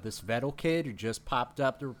Vettel kid who just popped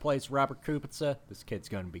up to replace Robert Kubica, this kid's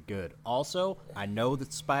going to be good. Also, I know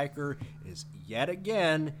that Spiker is yet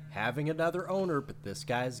again having another owner, but this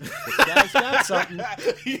guy's got something.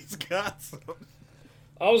 He's got something.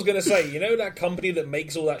 I was going to say, that company that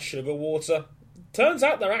makes all that sugar water? Turns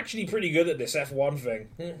out they're actually pretty good at this F1 thing.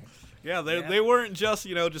 Yeah, they weren't just,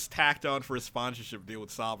 just tacked on for a sponsorship deal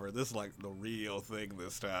with Sauber. This is like the real thing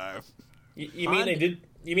this time. You mean they did?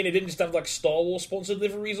 You mean they didn't just have like Star Wars sponsored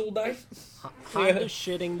liveries all day? Honda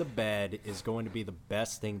shitting the bed is going to be the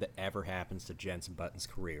best thing that ever happens to Jenson Button's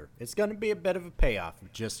career. It's going to be a bit of a payoff.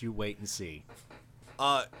 Just you wait and see.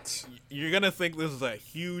 You're gonna think this is a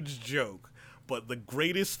huge joke, but the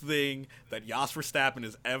greatest thing that Jos Verstappen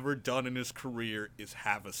has ever done in his career is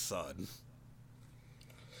have a son.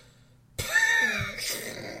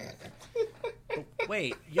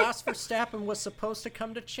 Wait, Jos Verstappen was supposed to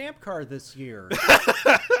come to Champ Car this year.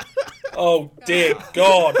 Oh dear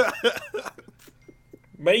God!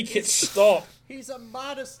 Make it stop. He's a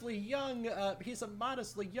modestly young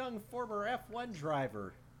former F1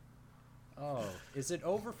 driver. Oh, is it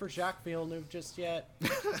over for Jacques Villeneuve just yet?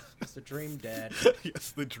 Is the dream dead?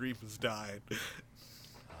 Yes, the dream has died.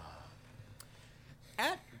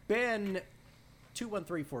 At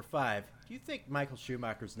Ben21345, do you think Michael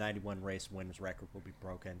Schumacher's 91 race wins record will be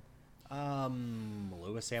broken?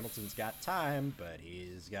 Lewis Hamilton's got time, but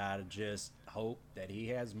he's got to just hope that he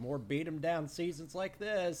has more beat him down seasons like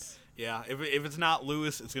this. Yeah, if it's not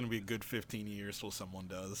Lewis, it's going to be a good 15 years till someone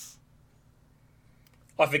does.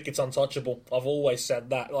 I think it's untouchable. I've always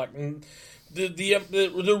said that. Like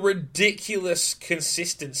the ridiculous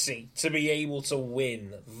consistency to be able to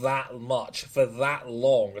win that much for that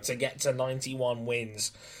long to get to 91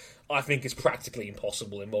 wins, I think is practically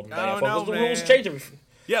impossible in modern day F1 because the rules change every.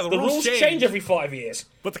 Yeah, the rules change every 5 years.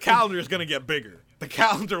 But the calendar is going to get bigger. The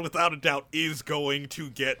calendar, without a doubt, is going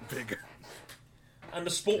to get bigger. And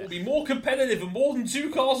the sport will be more competitive, and more than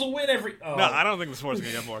 2 cars will win every. Oh. No, I don't think the sport's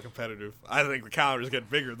going to get more competitive. I think the calendar's getting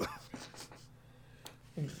bigger, though.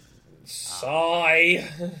 Sigh.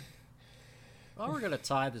 Well, we're going to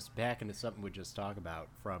tie this back into something we just talked about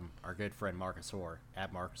from our good friend Marcus Hoare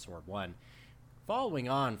at Marcus Hoare1. Following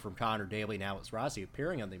on from Connor Daly and Alex Rossi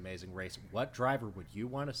appearing on The Amazing Race, what driver would you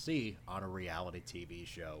want to see on a reality TV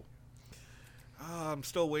show? I'm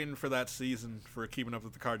still waiting for that season for Keeping Up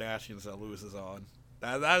with the Kardashians that Lewis is on.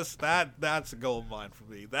 That's a goal of mine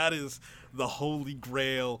for me. That is the holy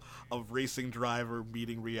grail of racing driver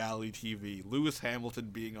meeting reality TV. Lewis Hamilton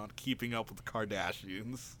being on Keeping Up with the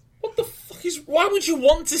Kardashians. What the fuck is... Why would you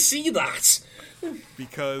want to see that?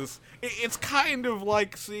 Because it's kind of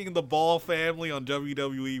like seeing the Ball family on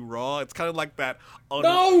WWE Raw. It's kind of like that...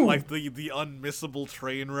 No! Like the unmissable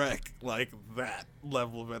train wreck. Like that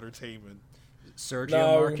level of entertainment.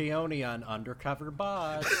 Sergio Marchionne on Undercover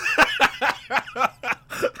Boss.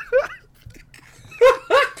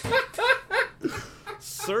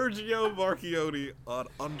 Sergio Marchionne on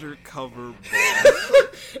Undercover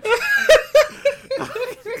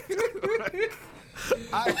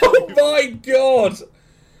Oh my god!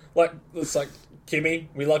 Like, it's like, Kimmy,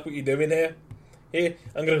 we like what you're doing here. Here,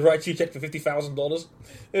 I'm going to write you a check for $50,000.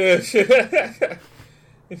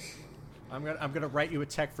 I'm gonna write you a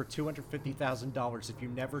check for $250,000 if you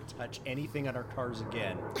never touch anything on our cars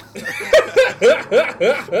again.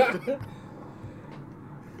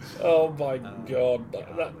 Oh my god,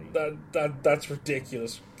 that's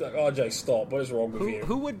ridiculous. RJ, stop! What is wrong with you?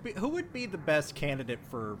 Who would be the best candidate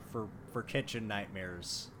for Kitchen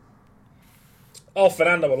Nightmares? Oh,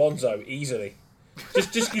 Fernando Alonso, easily.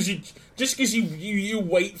 Just because you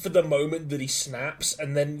wait for the moment that he snaps,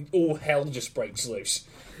 and then all hell just breaks loose.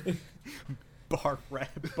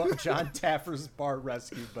 John Taffer's Bar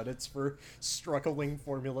Rescue, but it's for struggling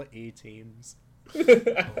Formula E teams. Oh my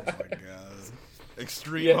god.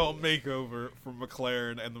 Extreme home makeover from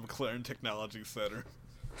McLaren and the McLaren Technology Center.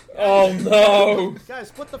 Oh no!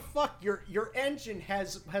 Guys, what the fuck? Your engine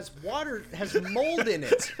has mold in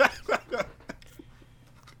it.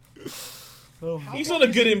 He's not a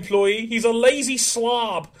good employee. He's a lazy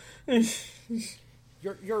slob.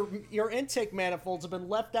 Your intake manifolds have been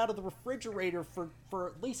left out of the refrigerator for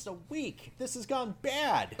at least a week. This has gone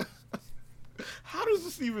bad. How does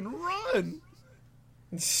this even run?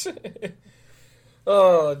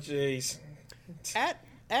 Oh, jeez. At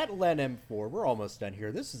Len M4, we're almost done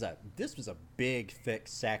here. This was a big, thick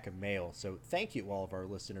sack of mail. So thank you, all of our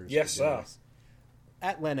listeners. Yes, sir.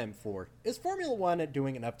 At Len M4, is Formula One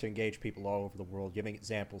doing enough to engage people all over the world, giving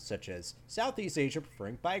examples such as Southeast Asia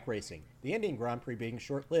preferring bike racing, the Indian Grand Prix being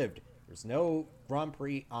short-lived, there's no Grand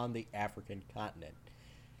Prix on the African continent?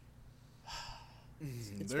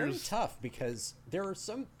 It's very tough because there are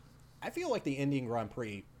some... I feel like the Indian Grand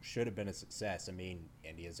Prix should have been a success. I mean,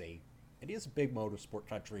 India's a big motorsport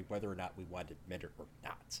country, whether or not we want to admit it or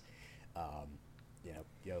not.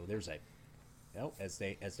 There's a... as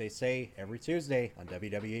they say every Tuesday on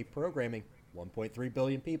WWE programming, 1.3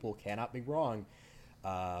 billion people cannot be wrong.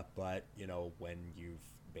 But when you've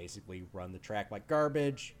basically run the track like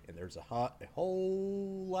garbage, and there's a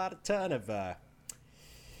whole lot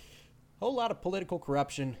of political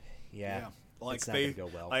corruption, like it's not gonna go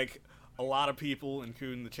well. Like a lot of people,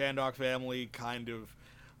 including the Chandok family, kind of.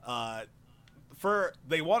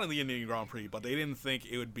 They wanted the Indian Grand Prix, but they didn't think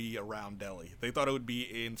it would be around Delhi. They thought it would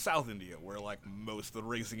be in South India, where like most of the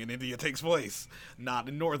racing in India takes place, not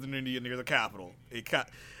in Northern India near the capital.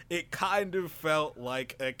 It kind of felt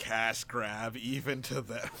like a cash grab, even to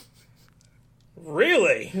them.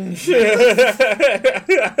 Really?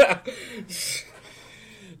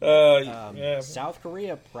 South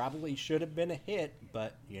Korea probably should have been a hit,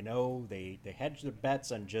 but they hedged their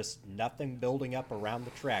bets on just nothing building up around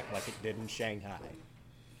the track like it did in Shanghai.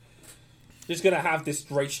 Just gonna have this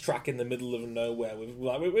racetrack in the middle of nowhere.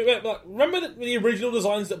 Remember the original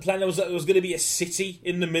designs that planned there was going to be a city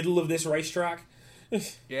in the middle of this racetrack?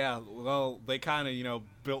 Yeah, well, they kind of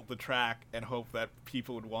built the track and hoped that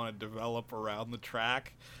people would want to develop around the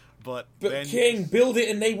track. But then, King, build it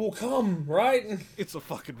and they will come, right? It's a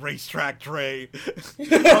fucking racetrack, Dre. It's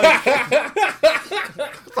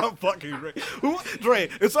a fucking Dre,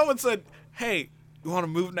 if someone said, hey, you want to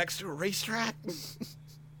move next to a racetrack?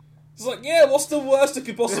 It's like, yeah, what's the worst that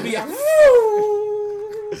could possibly happen?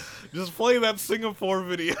 Just play that Singapore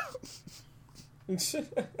video. You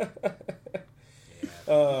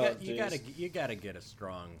gotta get a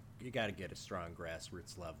strong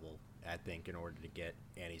grassroots level, I think, in order to get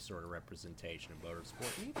any sort of representation in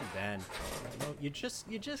motorsport. And even then, you just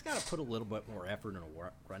gotta put a little bit more effort into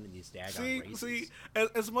running these daggone races. See,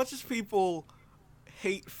 as much as people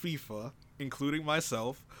hate FIFA, including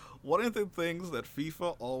myself, one of the things that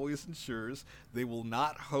FIFA always ensures, they will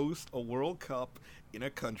not host a World Cup in a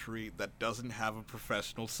country that doesn't have a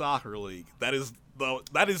professional soccer league. That is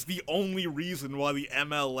the only reason why the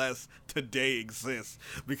MLS today exists,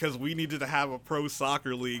 because we needed to have a pro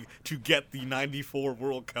soccer league to get the '94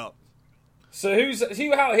 World Cup. So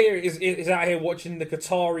who out here is out here watching the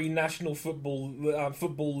Qatari National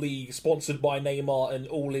Football League, sponsored by Neymar and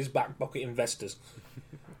all his back pocket investors?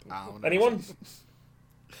 Anyone?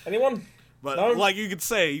 Anyone? But no? like you could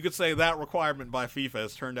say that requirement by FIFA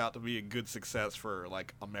has turned out to be a good success for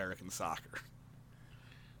like American soccer.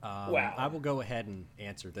 Wow. I will go ahead and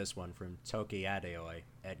answer this one from Toki Adeoye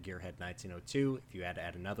at Gearhead 1902. If you had to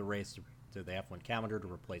add another race to the F1 calendar to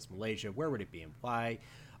replace Malaysia, where would it be and why?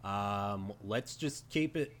 Let's just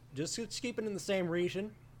keep it in the same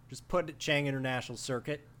region. Just put it Chang International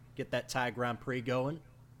Circuit. Get that Thai Grand Prix going.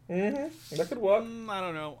 Mm-hmm. That could work. I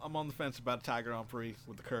don't know. I'm on the fence about Thai Grand Prix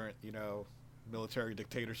with the current, military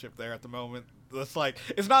dictatorship there at the moment. It's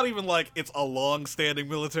not even like it's a long-standing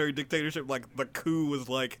military dictatorship. Like, the coup was,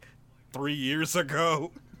 3 years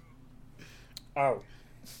ago. Oh.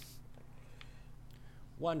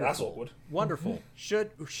 Wonderful. That's awkward. Wonderful.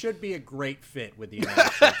 Should be a great fit with the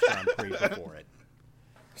United States Grand Prix before it.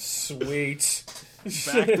 Sweet.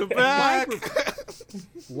 Back to back.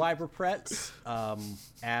 Libra Pretz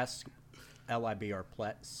ask LIBR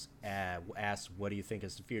Pletz asks, what do you think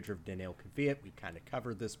is the future of Daniil Kvyat? We kind of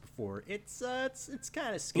covered this before. It's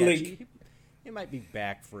kind of sketchy. He might be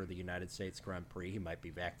back for the United States Grand Prix. He might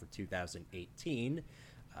be back for 2018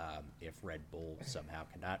 if Red Bull somehow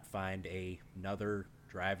cannot find another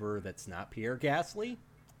driver that's not Pierre Gasly.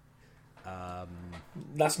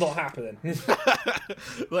 That's not happening.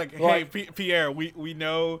 Hey, Pierre, we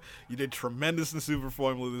know you did tremendous in Super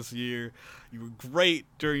Formula this year. You were great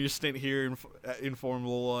during your stint here in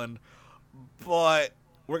Formula One, but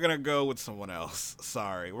we're gonna go with someone else.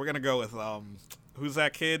 Sorry, we're gonna go with who's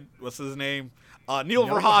that kid? What's his name? Neil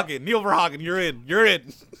Verhagen. Neil Verhagen, you're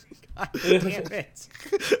in. God damn it.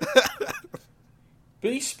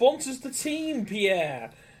 But he sponsors the team,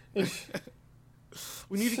 Pierre.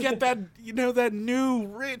 We need to get that new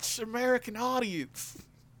rich American audience.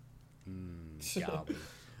 Golly.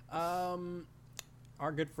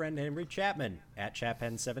 Our good friend Henry Chapman at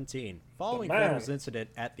Chapman17. Following Vettel's incident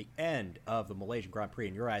at the end of the Malaysian Grand Prix,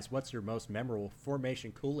 in your eyes, what's your most memorable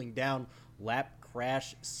formation cooling down lap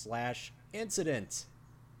crash / incident?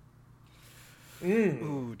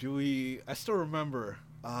 Ooh, I still remember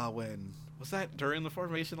when was that during the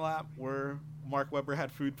formation lap where Mark Webber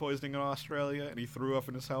had food poisoning in Australia and he threw up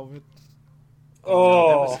in his helmet?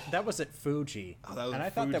 Oh, no, that was at Fuji. Oh, that was and I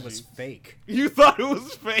Fuji. thought that was fake. You thought it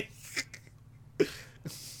was fake?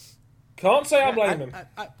 Can't say I blame him.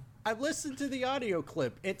 I listened to the audio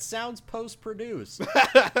clip. It sounds post-produced.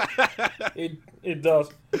 It does.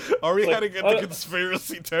 Are we heading into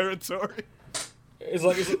conspiracy territory? It's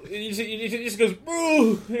like it just goes.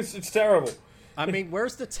 Ooh, it's terrible. I mean,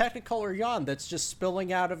 where's the Technicolor yawn that's just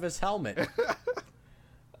spilling out of his helmet?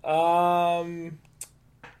 I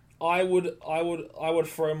would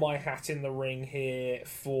throw my hat in the ring here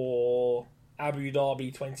for Abu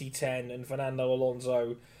Dhabi 2010 and Fernando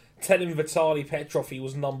Alonso telling Vitaly Petrov he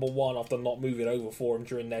was number one after not moving over for him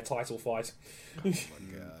during their title fight. Oh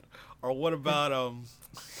my god! Or what about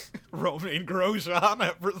Romain Grosjean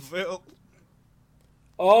at Brazil?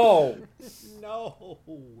 Oh no!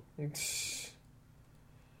 Wait.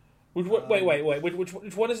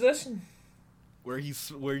 Which one is this? Where he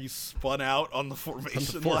spun out on the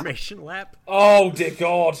formation lap. Oh dear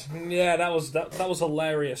God! Yeah, that was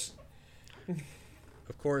hilarious.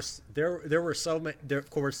 Of course, there were so many. Of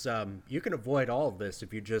course, you can avoid all of this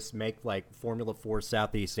if you just make like Formula 4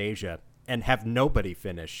 Southeast Asia and have nobody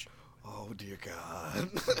finish. Oh dear God!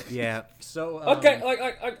 Yeah. So okay,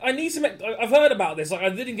 I need to make. I've heard about this. I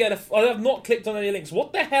didn't get I have not clicked on any links.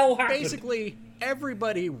 What the hell happened? Basically,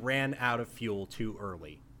 everybody ran out of fuel too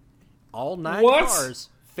early. All 9 cars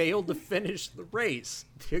failed to finish the race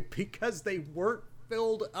because they weren't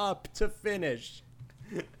filled up to finish.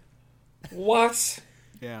 What?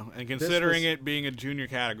 Yeah, and considering it being a junior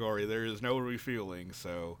category, there is no refueling.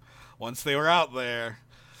 So once they were out there,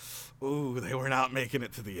 they were not making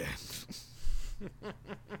it to the end.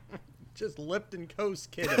 Just lift and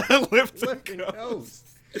coast, kid. Lift and coast.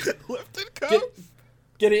 Lift and coast.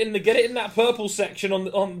 Get it in that purple section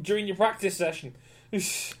on during your practice session.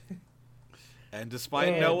 And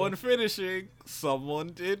despite no one finishing,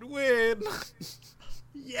 someone did win.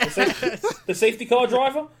 Yes. The safety car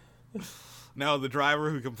driver? No, the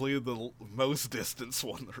driver who completed the most distance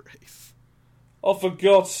won the race. Oh, for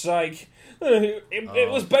God's sake. It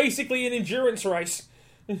was basically an endurance race.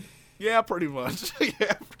 Yeah, pretty much.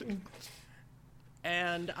 Yeah, pretty much.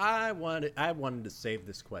 And I wanted to save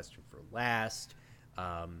this question for last.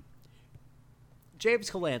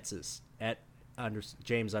 James Calancis at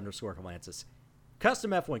James_Calancis.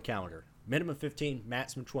 Custom F1 calendar. Minimum 15,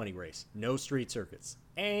 maximum 20 race. No street circuits.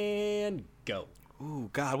 And go.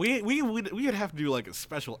 Ooh, God, we'd have to do like a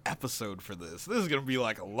special episode for this. This is gonna be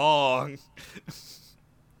like a long.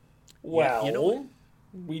 Well, you know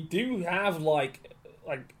we do have like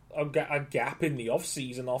a gap in the off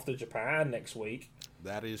season after Japan next week.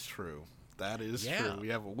 That is true. That is Yeah. true. We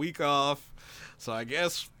have a week off, so I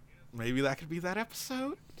guess maybe that could be that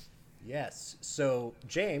episode. Yes. So,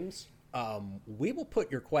 James, we will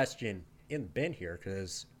put your question in the bin here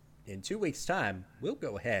because in 2 weeks' time, we'll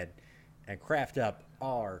go ahead and craft up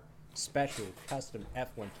our special custom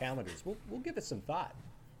F1 calendars. We'll give it some thought.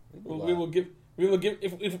 We will give.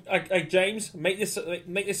 If James, make this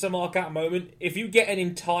a mark-out moment. If you get an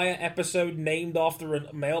entire episode named after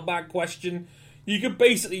a mailbag question, you could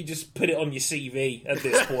basically just put it on your CV at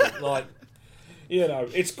this point. Like, you know,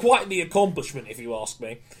 it's quite the accomplishment, if you ask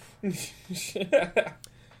me.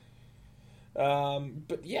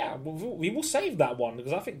 But yeah, we will save that one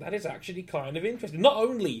because I think that is actually kind of interesting. Not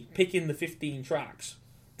only picking the 15 tracks,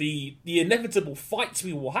 the inevitable fights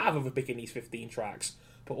we will have over picking these 15 tracks,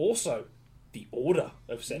 but also the order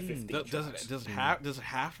of said 15 tracks. Does it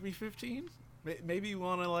have to be 15? Maybe you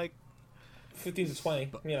want to like 15 to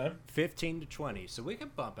 20, you know. 15 to 20, so we can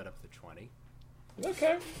bump it up to 20.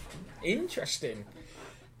 Okay. Interesting.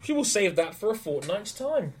 We will save that for a fortnight's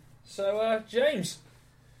time. So, James,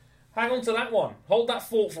 hang on to that one. Hold that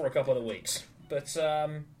thought for a couple of weeks. But,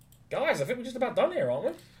 guys, I think we're just about done here, aren't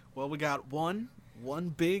we? Well, we got one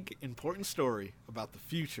big important story about the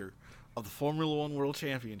future of the Formula One World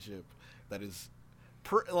Championship that is,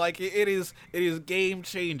 it is game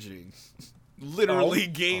changing, literally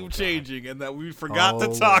game changing, and that we forgot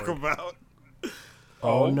to talk about.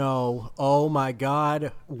 Oh no! Oh my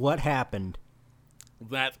God! What happened?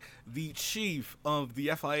 That the chief of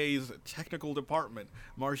the FIA's technical department,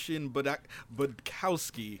 Marcin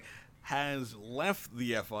Budkowski, has left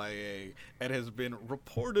the FIA and has been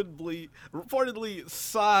reportedly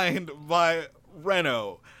signed by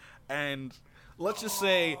Renault. And let's just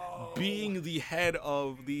say, being the head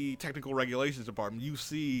of the technical regulations department, you've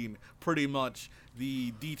seen pretty much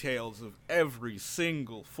the details of every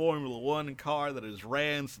single Formula One car that has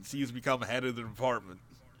ran since he's become head of the department.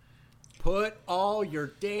 Put all your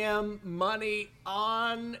damn money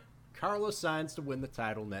on Carlos Sainz to win the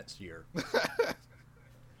title next year.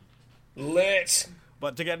 Lit.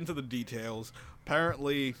 But to get into the details,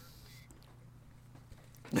 apparently...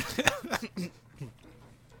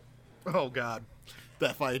 Oh, God.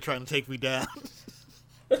 That FIA trying to take me down.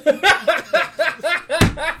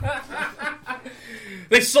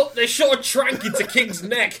 They shot a trank into King's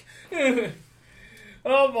neck.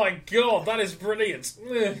 Oh my God, that is brilliant.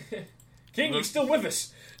 King, you still with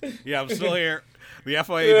us? Yeah, I'm still here. The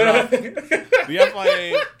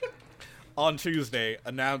FIA on Tuesday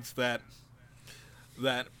announced that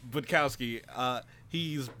Budkowski,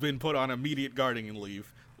 he's been put on immediate gardening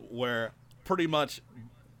leave, where pretty much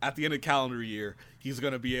at the end of the calendar year, he's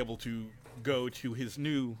going to be able to go to his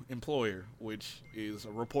new employer, which is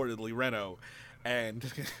reportedly Renault.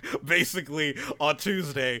 And basically, on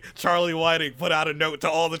Tuesday, Charlie Whiting put out a note to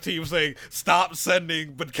all the teams saying, stop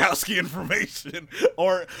sending Budkowski information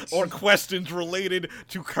or questions related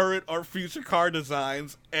to current or future car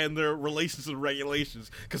designs and their relations and regulations,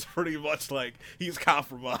 because pretty much, like, he's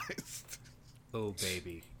compromised. Oh,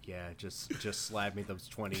 baby. Yeah, just slide me those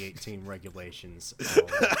 2018 regulations. All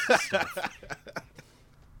that stuff.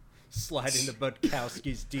 Slide into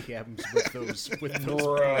Budkowski's DMs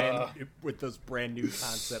with those brand new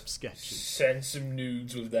concept sketches. Send some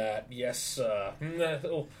nudes with that, yes sir.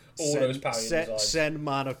 All those power designs. Send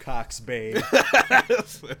monocox, babe.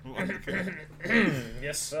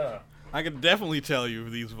 Yes sir. I can definitely tell you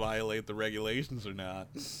if these violate the regulations or not.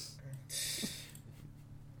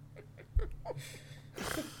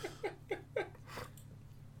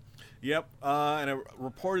 Yep, and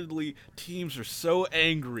reportedly, teams are so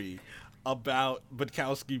angry about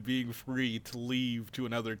Budkowski being free to leave to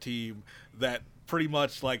another team that pretty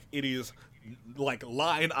much, like, it is, like,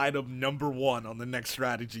 line item number 1 on the next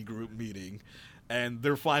strategy group meeting. And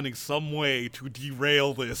they're finding some way to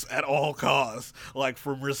derail this at all costs. Like,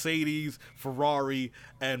 for Mercedes, Ferrari,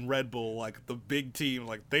 and Red Bull, like, the big team,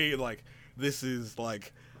 like, this is,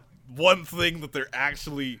 like, one thing that they're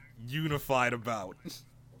actually unified about.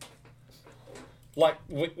 Like,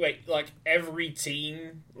 wait, like, every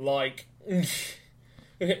team, like,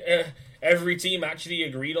 every team actually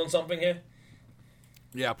agreed on something here?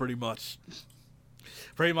 Yeah, pretty much.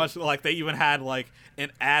 Pretty much, like, they even had, like,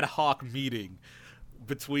 an ad hoc meeting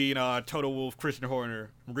between Toto Wolff, Christian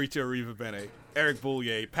Horner, Maurizio Arrivabene, Eric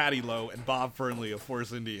Boullier, Patty Lowe, and Bob Fernley of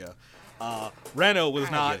Force India. Reno was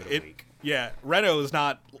Reno is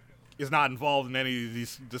not involved in any of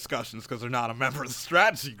these discussions because they're not a member of the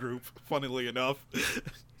strategy group, funnily enough.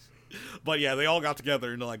 But yeah, they all got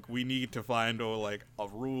together and like, we need to find a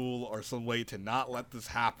rule or some way to not let this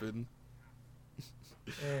happen.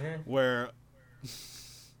 Where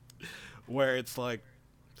it's like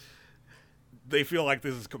they feel like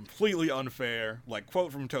this is completely unfair. Like,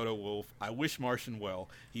 quote from Toto Wolff, "I wish Martian well.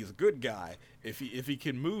 He's a good guy. If he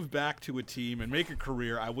can move back to a team and make a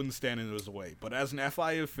career, I wouldn't stand in his way. But as an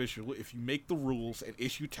FIA official, if you make the rules and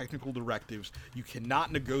issue technical directives, you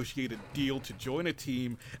cannot negotiate a deal to join a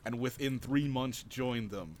team and within 3 months join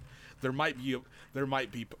them. There might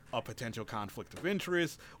be a potential conflict of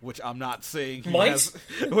interest, which I'm not saying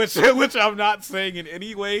which I'm not saying in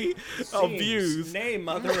any way abuse. Nay,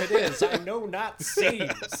 mother, it is. I know not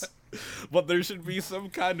seems. But there should be some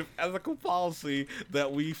kind of ethical policy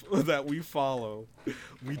that we follow.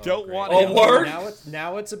 We don't want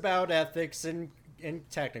now it's about ethics and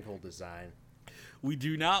technical design. We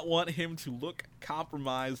do not want him to look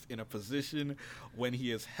compromised in a position when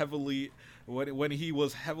he is when he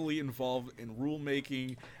was heavily involved in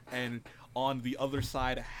rulemaking and on the other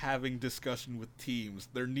side having discussion with teams.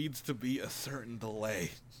 There needs to be a certain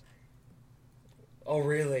delay." Oh,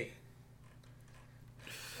 really?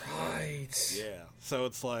 Right. Yeah. So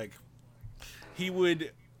it's like he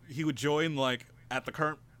would join, like, at the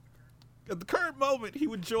current moment, he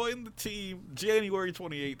would join the team January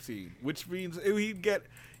 2018, which means he'd get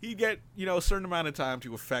a certain amount of time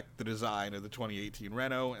to affect the design of the 2018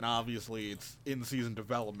 Renault, and obviously it's in-season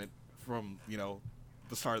development from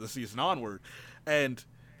the start of the season onward, and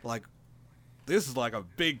like this is like a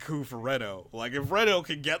big coup for Renault. Like, if Renault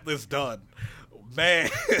can get this done, man.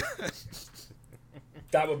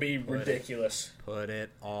 That would be ridiculous. Put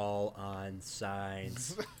it all on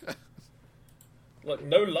signs. Look,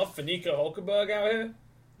 no love for Nico Hulkenberg out here?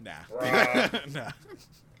 Nah.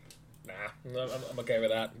 Nah, I'm okay with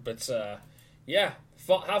that. But, yeah,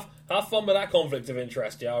 have fun with that conflict of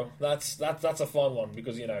interest, yo. That's a fun one,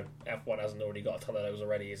 because, F1 hasn't already got a ton of those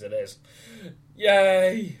already as it is.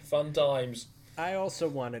 Yay! Fun times. I also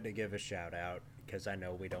wanted to give a shout-out, because I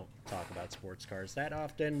know we don't talk about sports cars that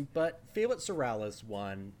often, but Felix Morales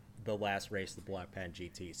won the last race of the Block Pen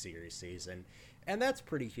GT Series season, and that's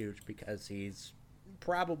pretty huge because he's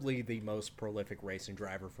probably the most prolific racing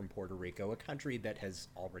driver from Puerto Rico, a country that has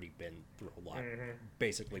already been through a lot,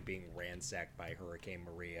 basically being ransacked by Hurricane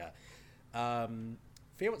Maria.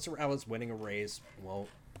 Felix Morales winning a race won't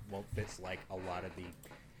fix like a lot of the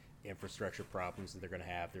infrastructure problems that they're going to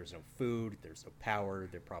have. There's no food, there's no power,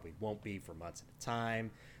 there probably won't be for months at a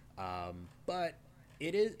time, but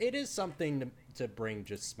it is something to bring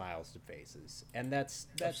just smiles to faces, and that's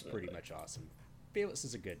pretty much awesome. Felix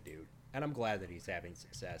is a good dude, and I'm glad that he's having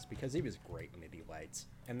success because he was great in Indy Lights,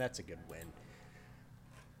 and that's a good win.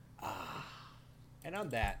 And on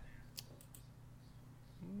that,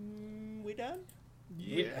 we done?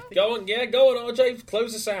 Yeah. Go on, RJ.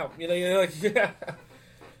 Close us out. Yeah.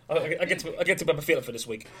 I get to have a feeling for this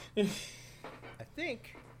week. I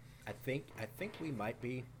think we might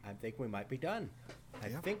be. I think we might be done. I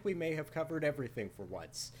think we may have covered everything for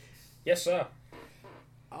once. Yes, sir.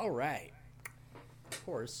 All right. Of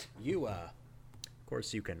course, you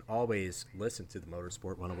can always listen to the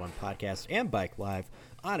Motorsport 101 podcast and Bike Live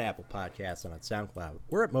on Apple Podcasts and on SoundCloud.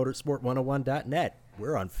 We're at motorsport101.net.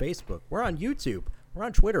 We're on Facebook. We're on YouTube. We're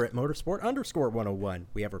on Twitter at motorsport_101.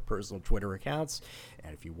 We have our personal Twitter accounts.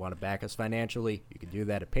 And if you want to back us financially, you can do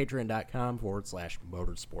that at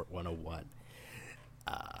patreon.com/motorsport101.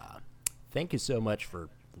 Thank you so much for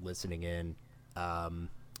listening in.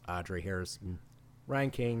 Andre Harrison, Ryan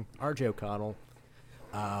King, RJ O'Connell.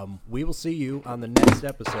 We will see you on the next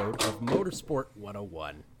episode of Motorsport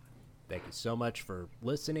 101. Thank you so much for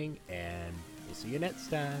listening, and we'll see you next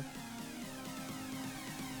time.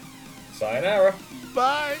 Sayonara.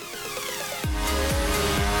 Bye.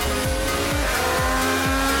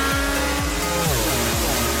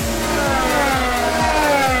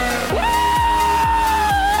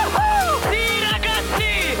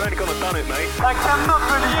 Done it, mate. I cannot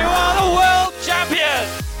believe you are the world champion!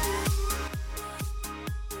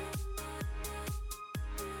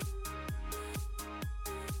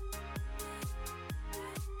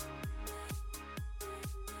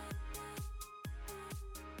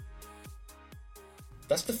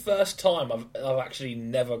 That's the first time I've actually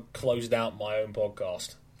never closed out my own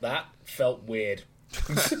podcast. That felt weird.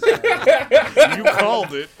 You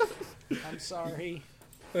called it. I'm sorry.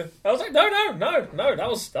 I was like, no, that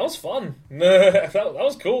was fun. that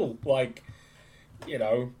was cool. Like, you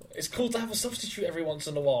know, it's cool to have a substitute every once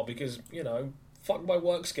in a while because, you know, fuck my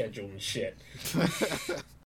work schedule and shit.